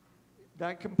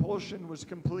 that compulsion was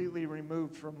completely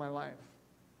removed from my life.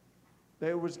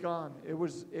 It was gone. It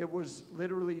was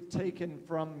literally taken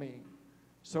from me.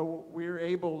 So we're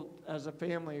able as a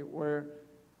family where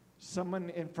someone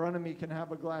in front of me can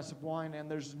have a glass of wine and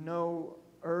there's no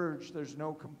urge, there's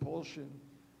no compulsion.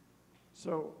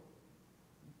 So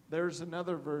there's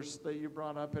another verse that you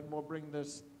brought up, and we'll bring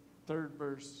this third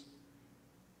verse.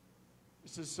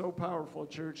 This is so powerful,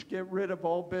 church. Get rid of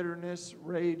all bitterness,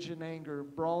 rage, and anger,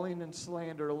 brawling and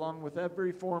slander, along with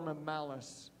every form of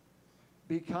malice.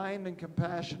 Be kind and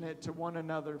compassionate to one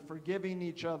another, forgiving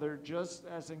each other, just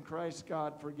as in Christ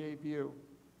God forgave you.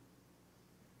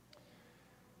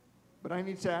 But I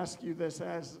need to ask you this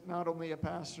as not only a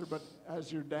pastor, but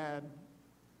as your dad.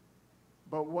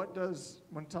 But what does,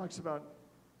 when it talks about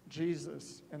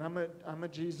Jesus, and I'm a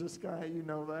Jesus guy, you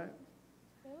know that.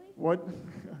 Really?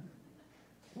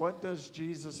 What does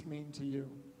Jesus mean to you?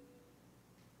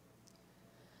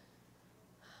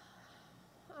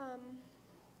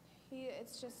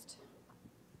 It's just,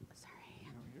 sorry.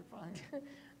 No, you're fine.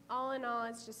 All in all,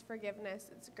 it's just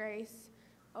forgiveness. It's grace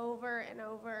over and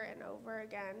over and over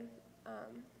again.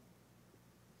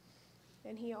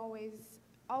 And he always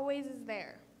is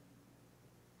there.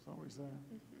 It's always there.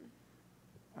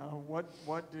 Mm-hmm.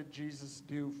 What did Jesus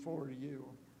do for you?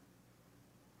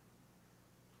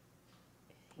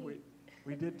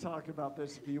 We did talk about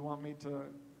this. If you want me to.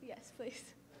 Yes,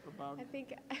 please. I don't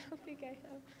think I have.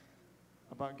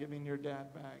 About giving your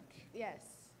dad back. Yes.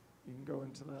 You can go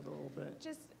into that a little bit.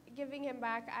 Just giving him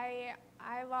back.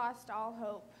 I lost all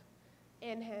hope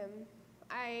in him.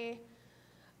 I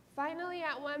finally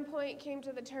at one point came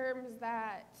to the terms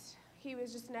that he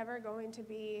was just never going to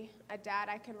be a dad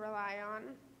I could rely on.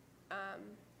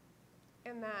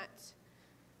 And that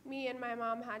me and my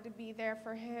mom had to be there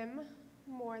for him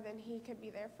more than he could be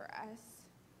there for us.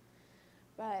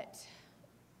 But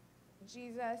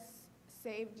Jesus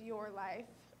saved your life,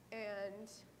 and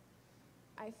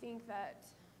I think that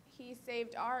he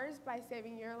saved ours by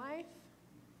saving your life.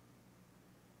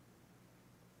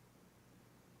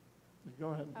 Go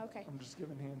ahead. Okay. I'm just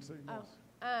giving hand signals.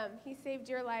 He saved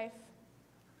your life,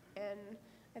 and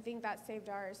I think that saved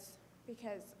ours,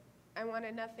 because I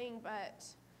wanted nothing but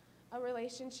a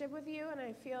relationship with you, and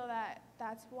I feel that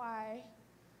that's why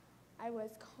I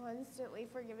was constantly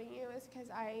forgiving you, is because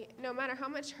no matter how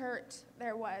much hurt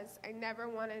there was, I never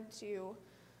wanted to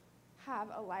have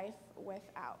a life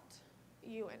without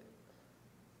you. And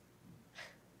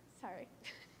sorry.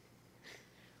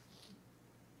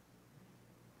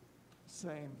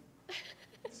 Same.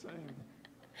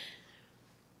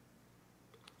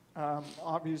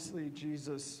 Obviously,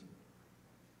 Jesus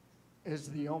is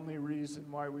the only reason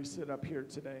why we sit up here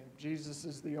today. Jesus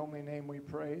is the only name we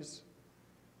praise.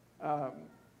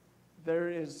 There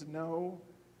is no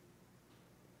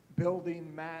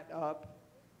building Matt up,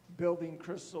 building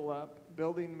Crystal up,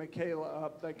 building Michaela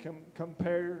up that can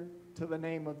compare to the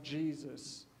name of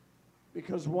Jesus.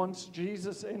 Because once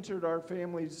Jesus entered our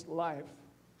family's life,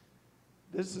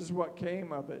 this is what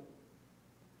came of it.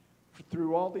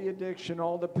 Through all the addiction,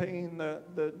 all the pain,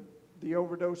 the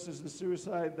overdoses, the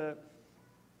suicide,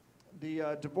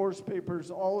 the divorce papers,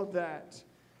 all of that,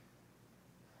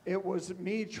 it was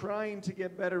me trying to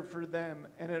get better for them,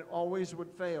 and it always would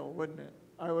fail, wouldn't it?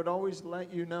 I would always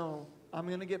let you know, I'm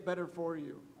going to get better for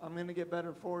you. I'm going to get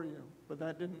better for you. But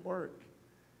that didn't work.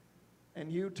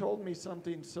 And you told me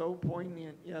something so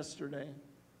poignant yesterday.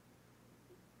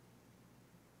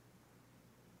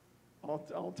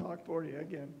 I'll talk for you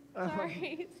again.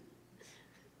 Sorry.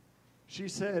 She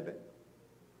said,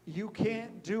 you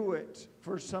can't do it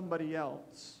for somebody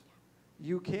else.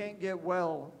 You can't get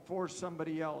well for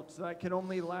somebody else. That can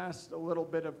only last a little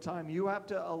bit of time. You have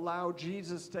to allow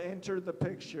Jesus to enter the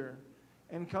picture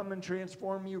and come and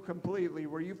transform you completely,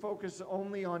 where you focus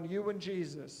only on you and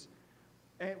Jesus.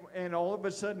 And all of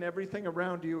a sudden, everything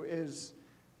around you is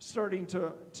starting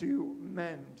to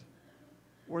mend,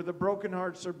 where the broken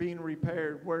hearts are being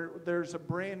repaired, where there's a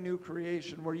brand new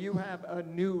creation, where you have a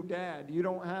new dad. You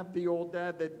don't have the old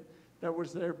dad that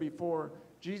was there before.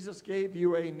 Jesus gave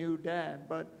you a new dad,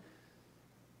 but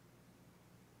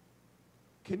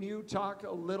Can you talk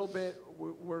a little bit?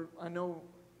 I know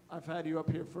I've had you up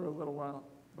here for a little while,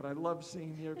 but I love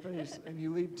seeing your face. And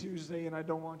you leave Tuesday, and I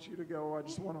don't want you to go. I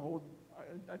just want to hold.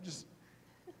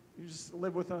 You just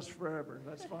live with us forever.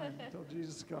 That's fine until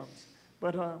Jesus comes.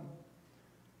 But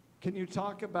can you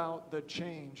talk about the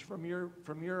change from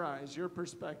your eyes, your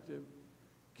perspective?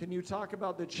 Can you talk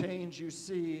about the change you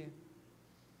see,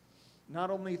 not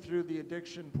only through the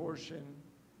addiction portion,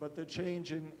 but the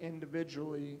change in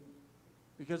individually?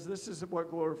 Because this is what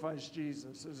glorifies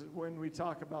Jesus, is when we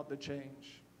talk about the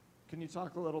change. Can you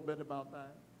talk a little bit about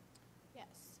that?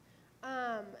 Yes.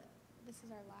 This is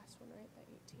our last one, right? The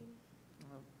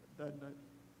 18.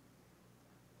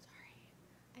 Sorry.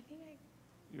 I think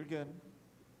You're good.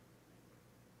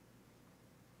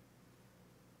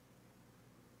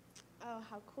 Oh,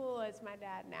 how cool is my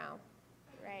dad now?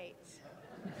 Right.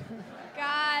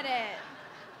 Got it.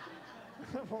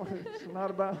 It's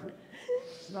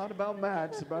not about Matt,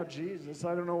 it's about Jesus.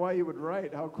 I don't know why you would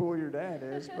write how cool your dad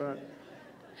is, but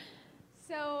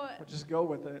just go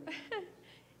with it.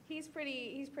 He's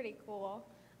pretty cool.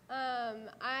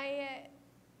 I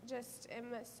just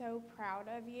am so proud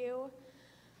of you.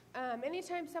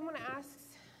 Anytime someone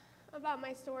asks about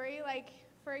my story, like,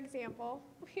 for example,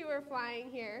 we were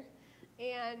flying here,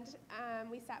 and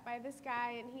we sat by this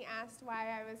guy, and he asked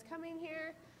why I was coming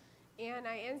here, and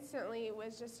I instantly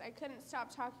I couldn't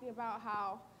stop talking about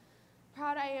how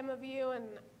proud I am of you, and,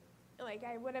 like,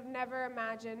 I would have never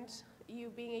imagined you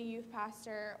being a youth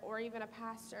pastor or even a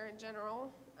pastor in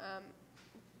general.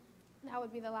 That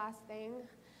would be the last thing.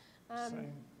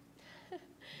 Same.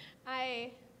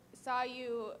 I saw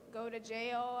you go to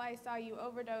jail. I saw you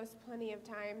overdose plenty of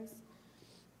times.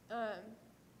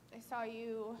 I saw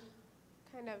you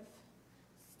kind of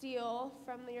steal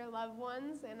from your loved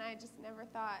ones, and I just never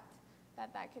thought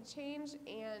that could change.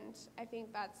 And I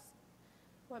think that's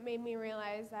what made me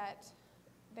realize that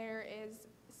there is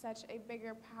such a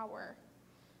bigger power,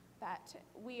 that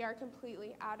we are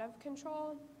completely out of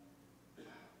control,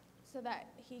 so that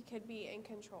he could be in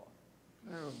control.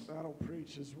 That'll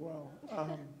preach as well.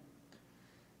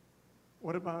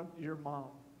 What about your mom?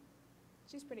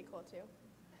 She's pretty cool too.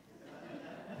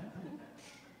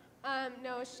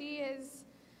 No, she is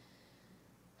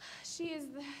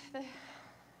the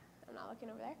I'm not looking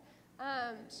over there.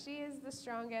 She is the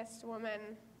strongest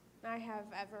woman I have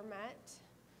ever met.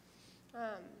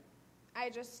 I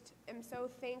just am so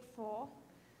thankful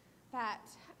that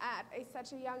at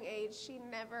such a young age, she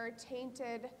never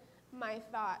tainted my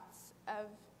thoughts of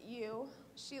you.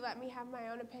 She let me have my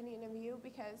own opinion of you,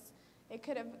 because it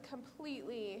could have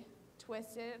completely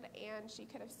twisted, and she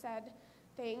could have said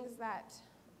things that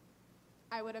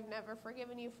I would have never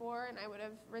forgiven you for, and I would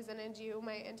have resented you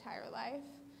my entire life.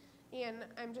 And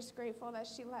I'm just grateful that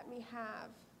she let me have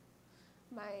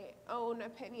my own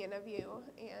opinion of you.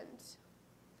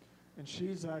 And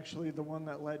she's actually the one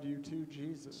that led you to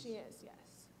Jesus. She is, yes.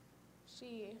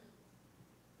 She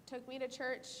took me to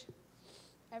church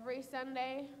every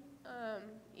Sunday,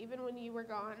 even when you were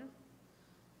gone.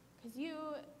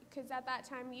 Because at that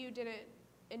time you didn't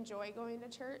enjoy going to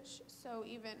church, so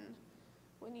even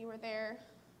when you were there,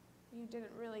 you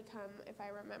didn't really come, if I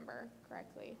remember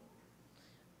correctly.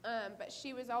 But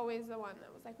she was always the one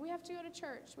that was like, we have to go to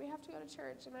church, we have to go to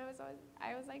church. And I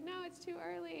was like, no, it's too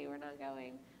early, we're not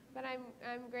going. But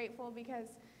I'm grateful,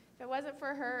 because if it wasn't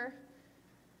for her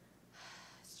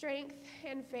strength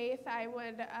and faith, I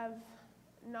would have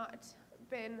not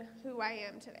been who I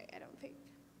am today, I don't think.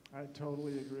 I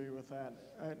totally agree with that.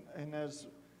 And as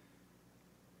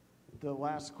the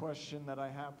last question that I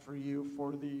have for you,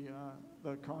 for the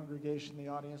congregation, the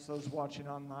audience, those watching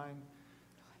online,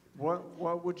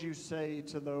 what would you say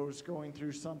to those going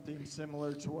through something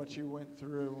similar to what you went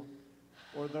through,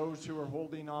 or those who are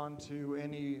holding on to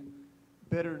any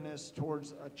bitterness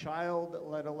towards a child,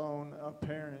 let alone a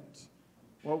parent?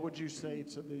 What would you say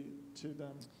to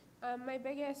them? My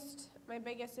biggest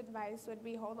advice would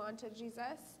be hold on to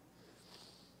Jesus.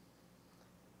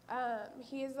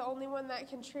 He is the only one that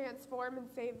can transform and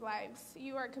save lives.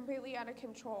 You are completely out of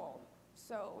control.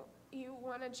 So you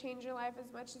want to change your life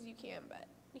as much as you can, but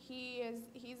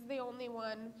he's the only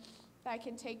one that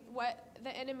can take what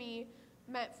the enemy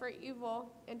meant for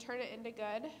evil and turn it into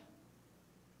good.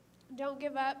 Don't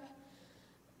give up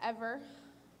ever,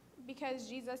 because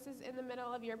Jesus is in the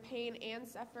middle of your pain and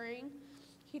suffering.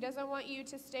 He doesn't want you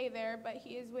to stay there, but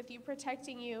he is with you,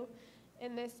 protecting you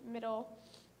in this middle.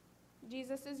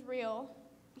 Jesus is real.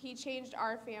 He changed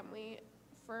our family,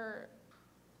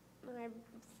 I'm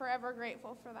forever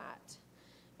grateful for that.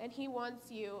 And he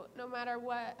wants you, no matter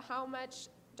how much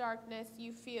darkness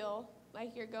you feel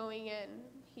like you're going in,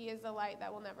 he is the light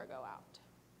that will never go out.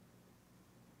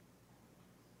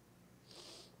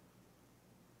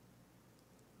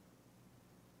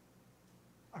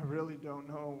 I really don't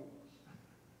know.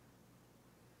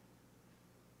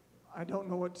 I don't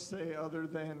know what to say other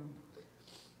than,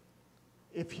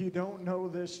 if you don't know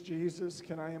this Jesus,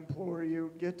 can I implore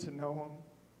you, get to know him.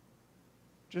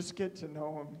 Just get to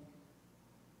know him.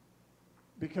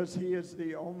 Because he is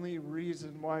the only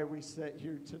reason why we sit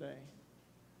here today.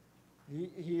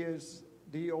 He is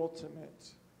the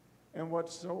ultimate. And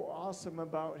what's so awesome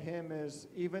about him is,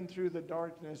 even through the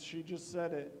darkness, she just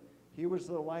said it, he was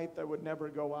the light that would never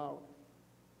go out.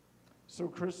 So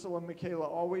Crystal and Michaela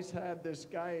always had this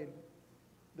guide,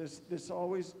 this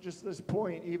always just this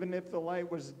point. Even if the light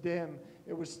was dim,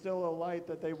 it was still a light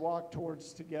that they walked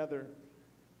towards together.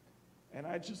 And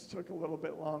I just took a little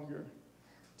bit longer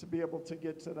to be able to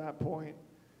get to that point.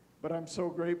 But I'm so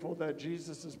grateful that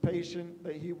Jesus is patient,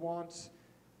 that he wants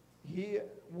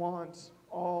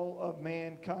all of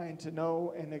mankind to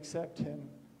know and accept him,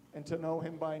 and to know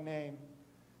him by name.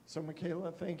 So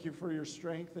Michaela, thank you for your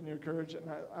strength and your courage, and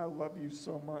I love you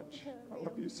so much. I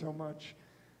love you so much.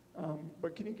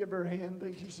 But can you give her a hand?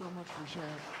 Thank you so much for sharing.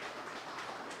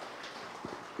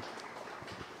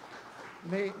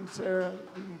 Nate and Sarah,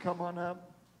 you can come on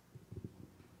up.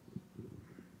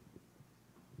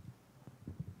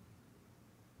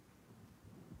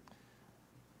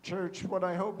 Church, what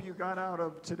I hope you got out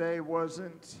of today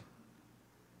wasn't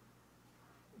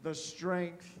the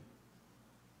strength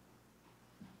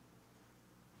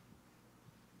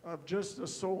of just a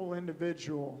soul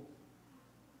individual,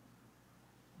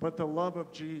 but the love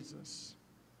of Jesus.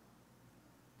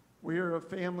 We are a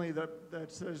family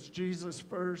that says Jesus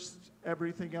first,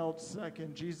 everything else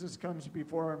second. Jesus comes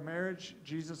before our marriage.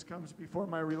 Jesus comes before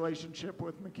my relationship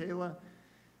with Michaela.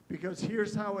 Because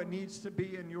here's how it needs to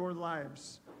be in your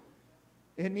lives.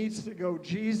 It needs to go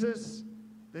Jesus,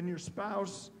 then your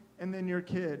spouse, and then your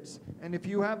kids. And if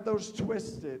you have those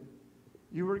twisted,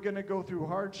 you are going to go through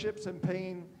hardships and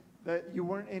pain that you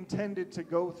weren't intended to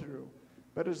go through.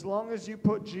 But as long as you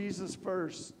put Jesus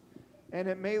first, and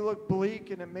it may look bleak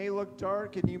and it may look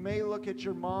dark, and you may look at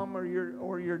your mom or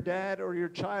your dad or your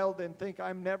child and think,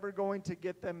 I'm never going to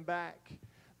get them back.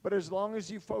 But as long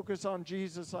as you focus on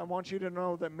Jesus, I want you to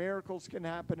know that miracles can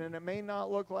happen. And it may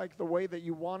not look like the way that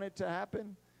you want it to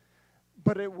happen,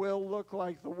 but it will look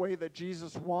like the way that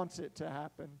Jesus wants it to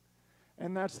happen.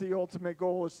 And that's the ultimate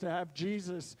goal, is to have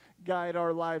Jesus guide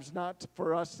our lives, not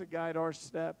for us to guide our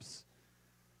steps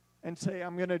and say,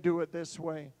 I'm going to do it this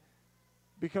way.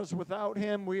 Because without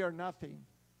him, we are nothing.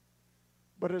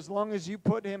 But as long as you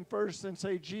put him first and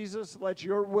say, Jesus, let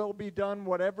your will be done,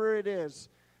 whatever it is,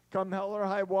 come hell or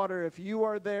high water, if you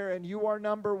are there and you are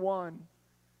number one,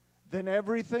 then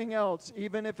everything else,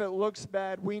 even if it looks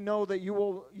bad, we know that you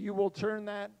will turn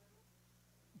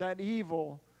that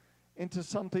evil into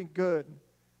something good.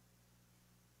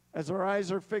 As our eyes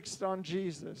are fixed on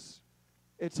Jesus,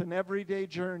 it's an everyday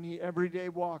journey, everyday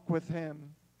walk with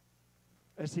him,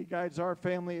 as he guides our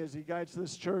family, as he guides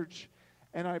this church.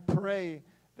 And I pray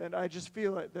that, I just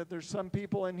feel it, that there's some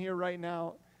people in here right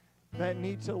now that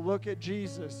need to look at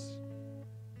Jesus,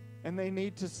 and they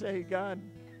need to say, God,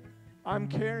 I'm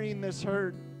carrying this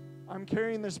hurt. I'm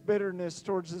carrying this bitterness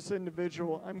towards this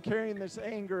individual. I'm carrying this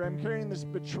anger. I'm carrying this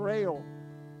betrayal.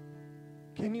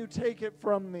 Can you take it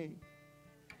from me?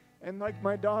 And like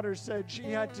my daughter said, she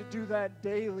had to do that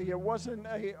daily. It wasn't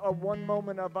a one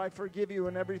moment of I forgive you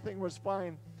and everything was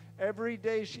fine. Every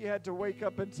day she had to wake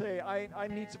up and say, I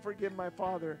need to forgive my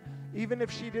father. Even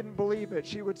if she didn't believe it,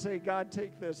 she would say, God,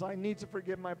 take this. I need to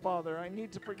forgive my father. I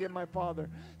need to forgive my father.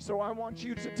 So I want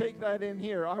you to take that in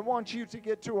here. I want you to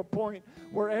get to a point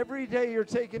where every day you're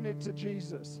taking it to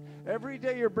Jesus. Every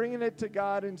day you're bringing it to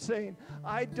God and saying,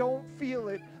 I don't feel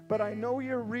it, but I know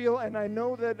you're real, and I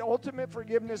know that ultimate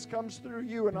forgiveness comes through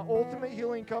you and ultimate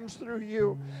healing comes through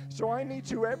you. So I need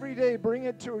to every day bring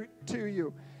it to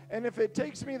you. And if it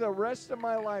takes me the rest of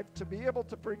my life to be able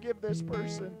to forgive this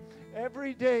person,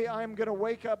 every day I'm going to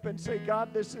wake up and say,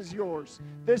 God, this is yours.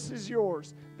 This is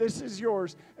yours. This is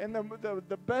yours. And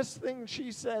the best thing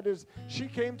she said is she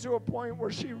came to a point where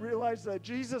she realized that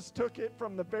Jesus took it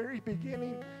from the very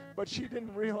beginning, but she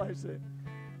didn't realize it.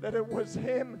 That it was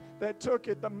him that took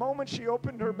it. The moment she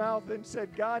opened her mouth and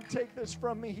said, God, take this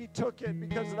from me, he took it,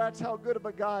 because that's how good of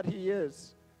a God he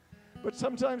is. But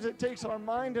sometimes it takes our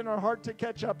mind and our heart to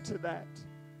catch up to that.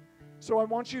 So I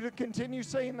want you to continue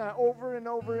saying that over and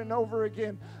over and over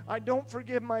again. I don't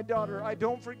forgive my daughter. I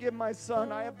don't forgive my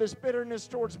son. I have this bitterness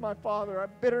towards my father. I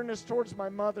have bitterness towards my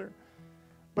mother.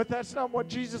 But that's not what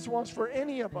Jesus wants for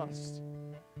any of us.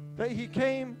 That he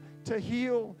came to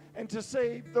heal and to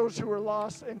save those who are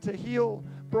lost and to heal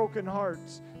broken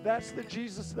hearts. That's the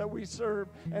Jesus that we serve,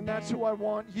 and that's who I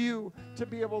want you to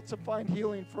be able to find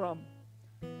healing from.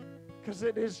 Because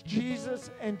it is Jesus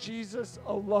and Jesus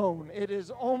alone. It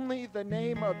is only the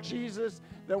name of Jesus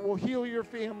that will heal your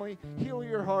family, heal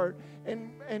your heart,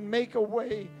 and make a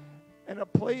way and a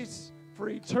place for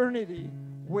eternity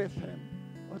with him.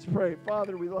 Let's pray.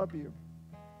 Father, we love you.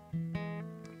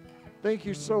 Thank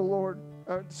you so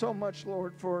much,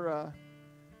 Lord, for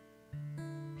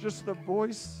just the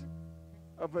voice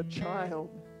of a child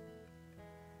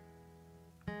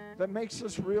that makes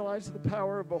us realize the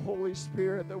power of the Holy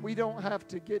Spirit, that we don't have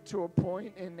to get to a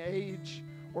point in age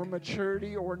or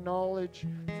maturity or knowledge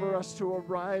for us to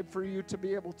arrive, for you to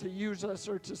be able to use us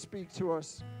or to speak to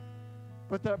us,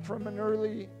 but that from an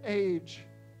early age,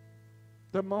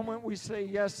 the moment we say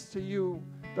yes to you,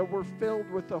 that we're filled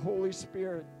with the Holy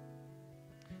Spirit,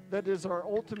 that is our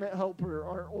ultimate helper,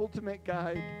 our ultimate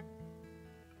guide,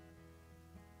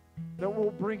 that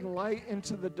will bring light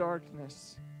into the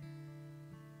darkness.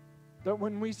 That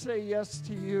when we say yes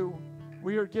to you,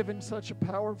 we are given such a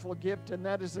powerful gift, and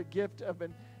that is a gift of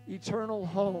an eternal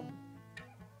home,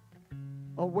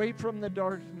 away from the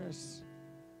darkness,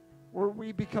 where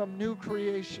we become new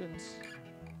creations,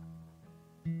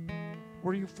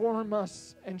 where you form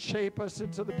us and shape us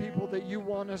into the people that you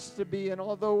want us to be. And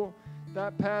although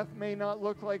that path may not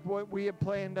look like what we have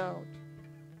planned out,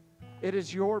 it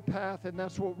is your path, and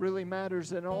that's what really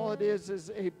matters. And all it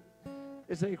is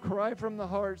a cry from the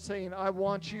heart saying, I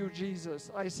want you, Jesus.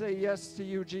 I say yes to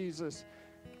you, Jesus.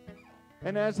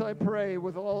 And as I pray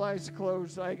with all eyes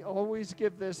closed, I always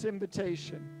give this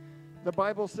invitation. The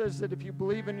Bible says that if you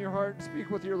believe in your heart and speak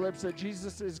with your lips that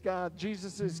Jesus is God,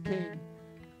 Jesus is King,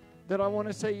 that I want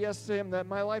to say yes to him, that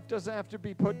my life doesn't have to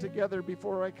be put together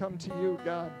before I come to you,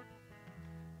 God.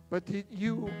 But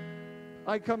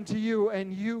I come to you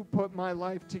and you put my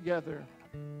life together.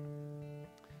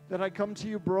 That I come to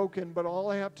you broken, but all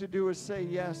I have to do is say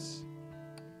yes.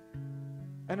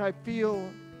 And I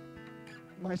feel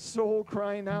my soul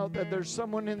crying out that there's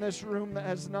someone in this room that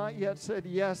has not yet said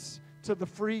yes to the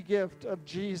free gift of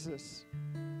Jesus.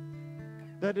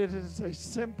 That it is a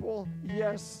simple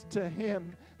yes to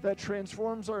him that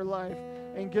transforms our life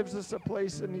and gives us a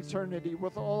place in eternity.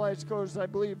 With all eyes closed, I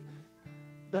believe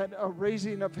that a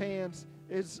raising of hands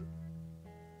is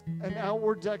an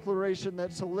outward declaration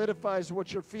that solidifies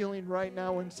what you're feeling right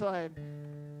now inside.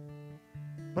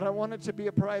 But I want it to be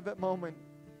a private moment.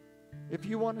 If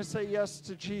you want to say yes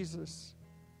to Jesus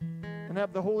and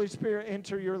have the Holy Spirit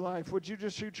enter your life, would you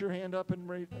just shoot your hand up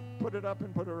and put it up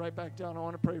and put it right back down? I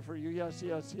want to pray for you. Yes,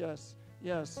 yes, yes,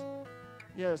 yes,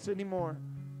 yes. Any more?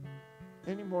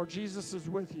 Any more? Jesus is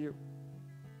with you.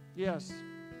 Yes.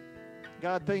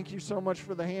 God, thank you so much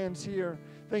for the hands here.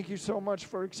 Thank you so much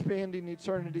for expanding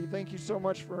eternity. Thank you so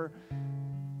much for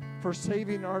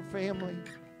saving our family.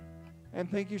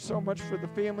 And thank you so much for the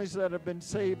families that have been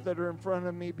saved that are in front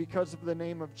of me because of the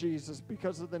name of Jesus,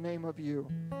 because of the name of you.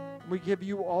 We give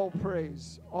you all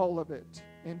praise, all of it.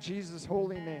 In Jesus'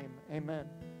 holy name, amen.